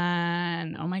one. Yeah.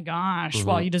 Oh my gosh. Mm-hmm.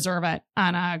 Well, you deserve it.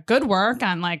 And good work.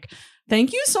 And like,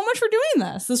 thank you so much for doing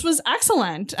this. This was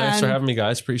excellent. Thanks for having me,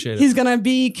 guys. Appreciate it. He's going to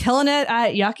be killing it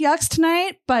at Yuck Yucks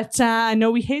tonight. But I know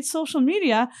we hate social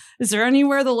media. Is there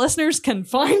anywhere the listeners can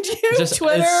find you?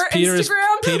 Twitter,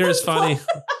 Instagram? Peter's funny.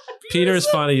 Peter is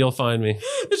funny. You'll find me.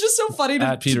 It's just so funny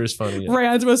to Peter is funny. Yeah.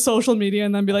 Rant with social media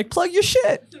and then be like, plug your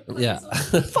shit. Yeah.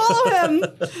 Follow him.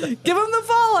 Give him the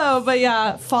follow. But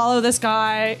yeah, follow this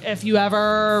guy. If you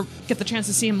ever get the chance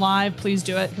to see him live, please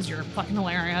do it because you're fucking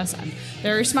hilarious and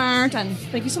very smart. And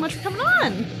thank you so much for coming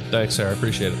on. Thanks, Sarah.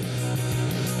 Appreciate it.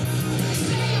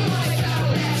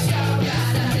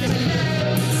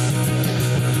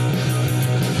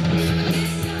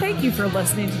 Thank you for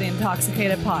listening to the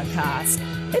Intoxicated Podcast.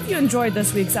 If you enjoyed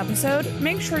this week's episode,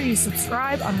 make sure you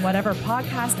subscribe on whatever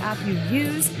podcast app you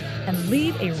use and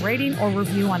leave a rating or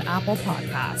review on Apple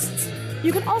Podcasts.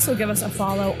 You can also give us a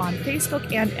follow on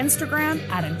Facebook and Instagram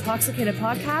at Intoxicated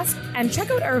Podcast, and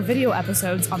check out our video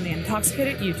episodes on the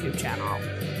Intoxicated YouTube channel.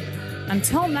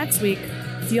 Until next week,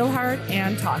 feel hard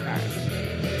and talk hard.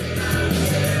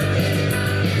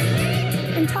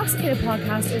 Intoxicated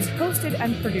Podcast is hosted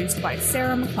and produced by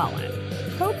Sarah McClellan,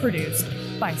 co-produced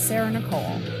by Sarah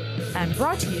Nicole, and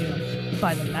brought to you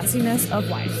by the messiness of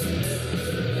life.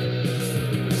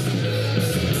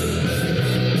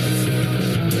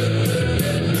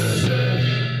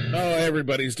 Oh,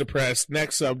 everybody's depressed.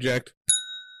 Next subject.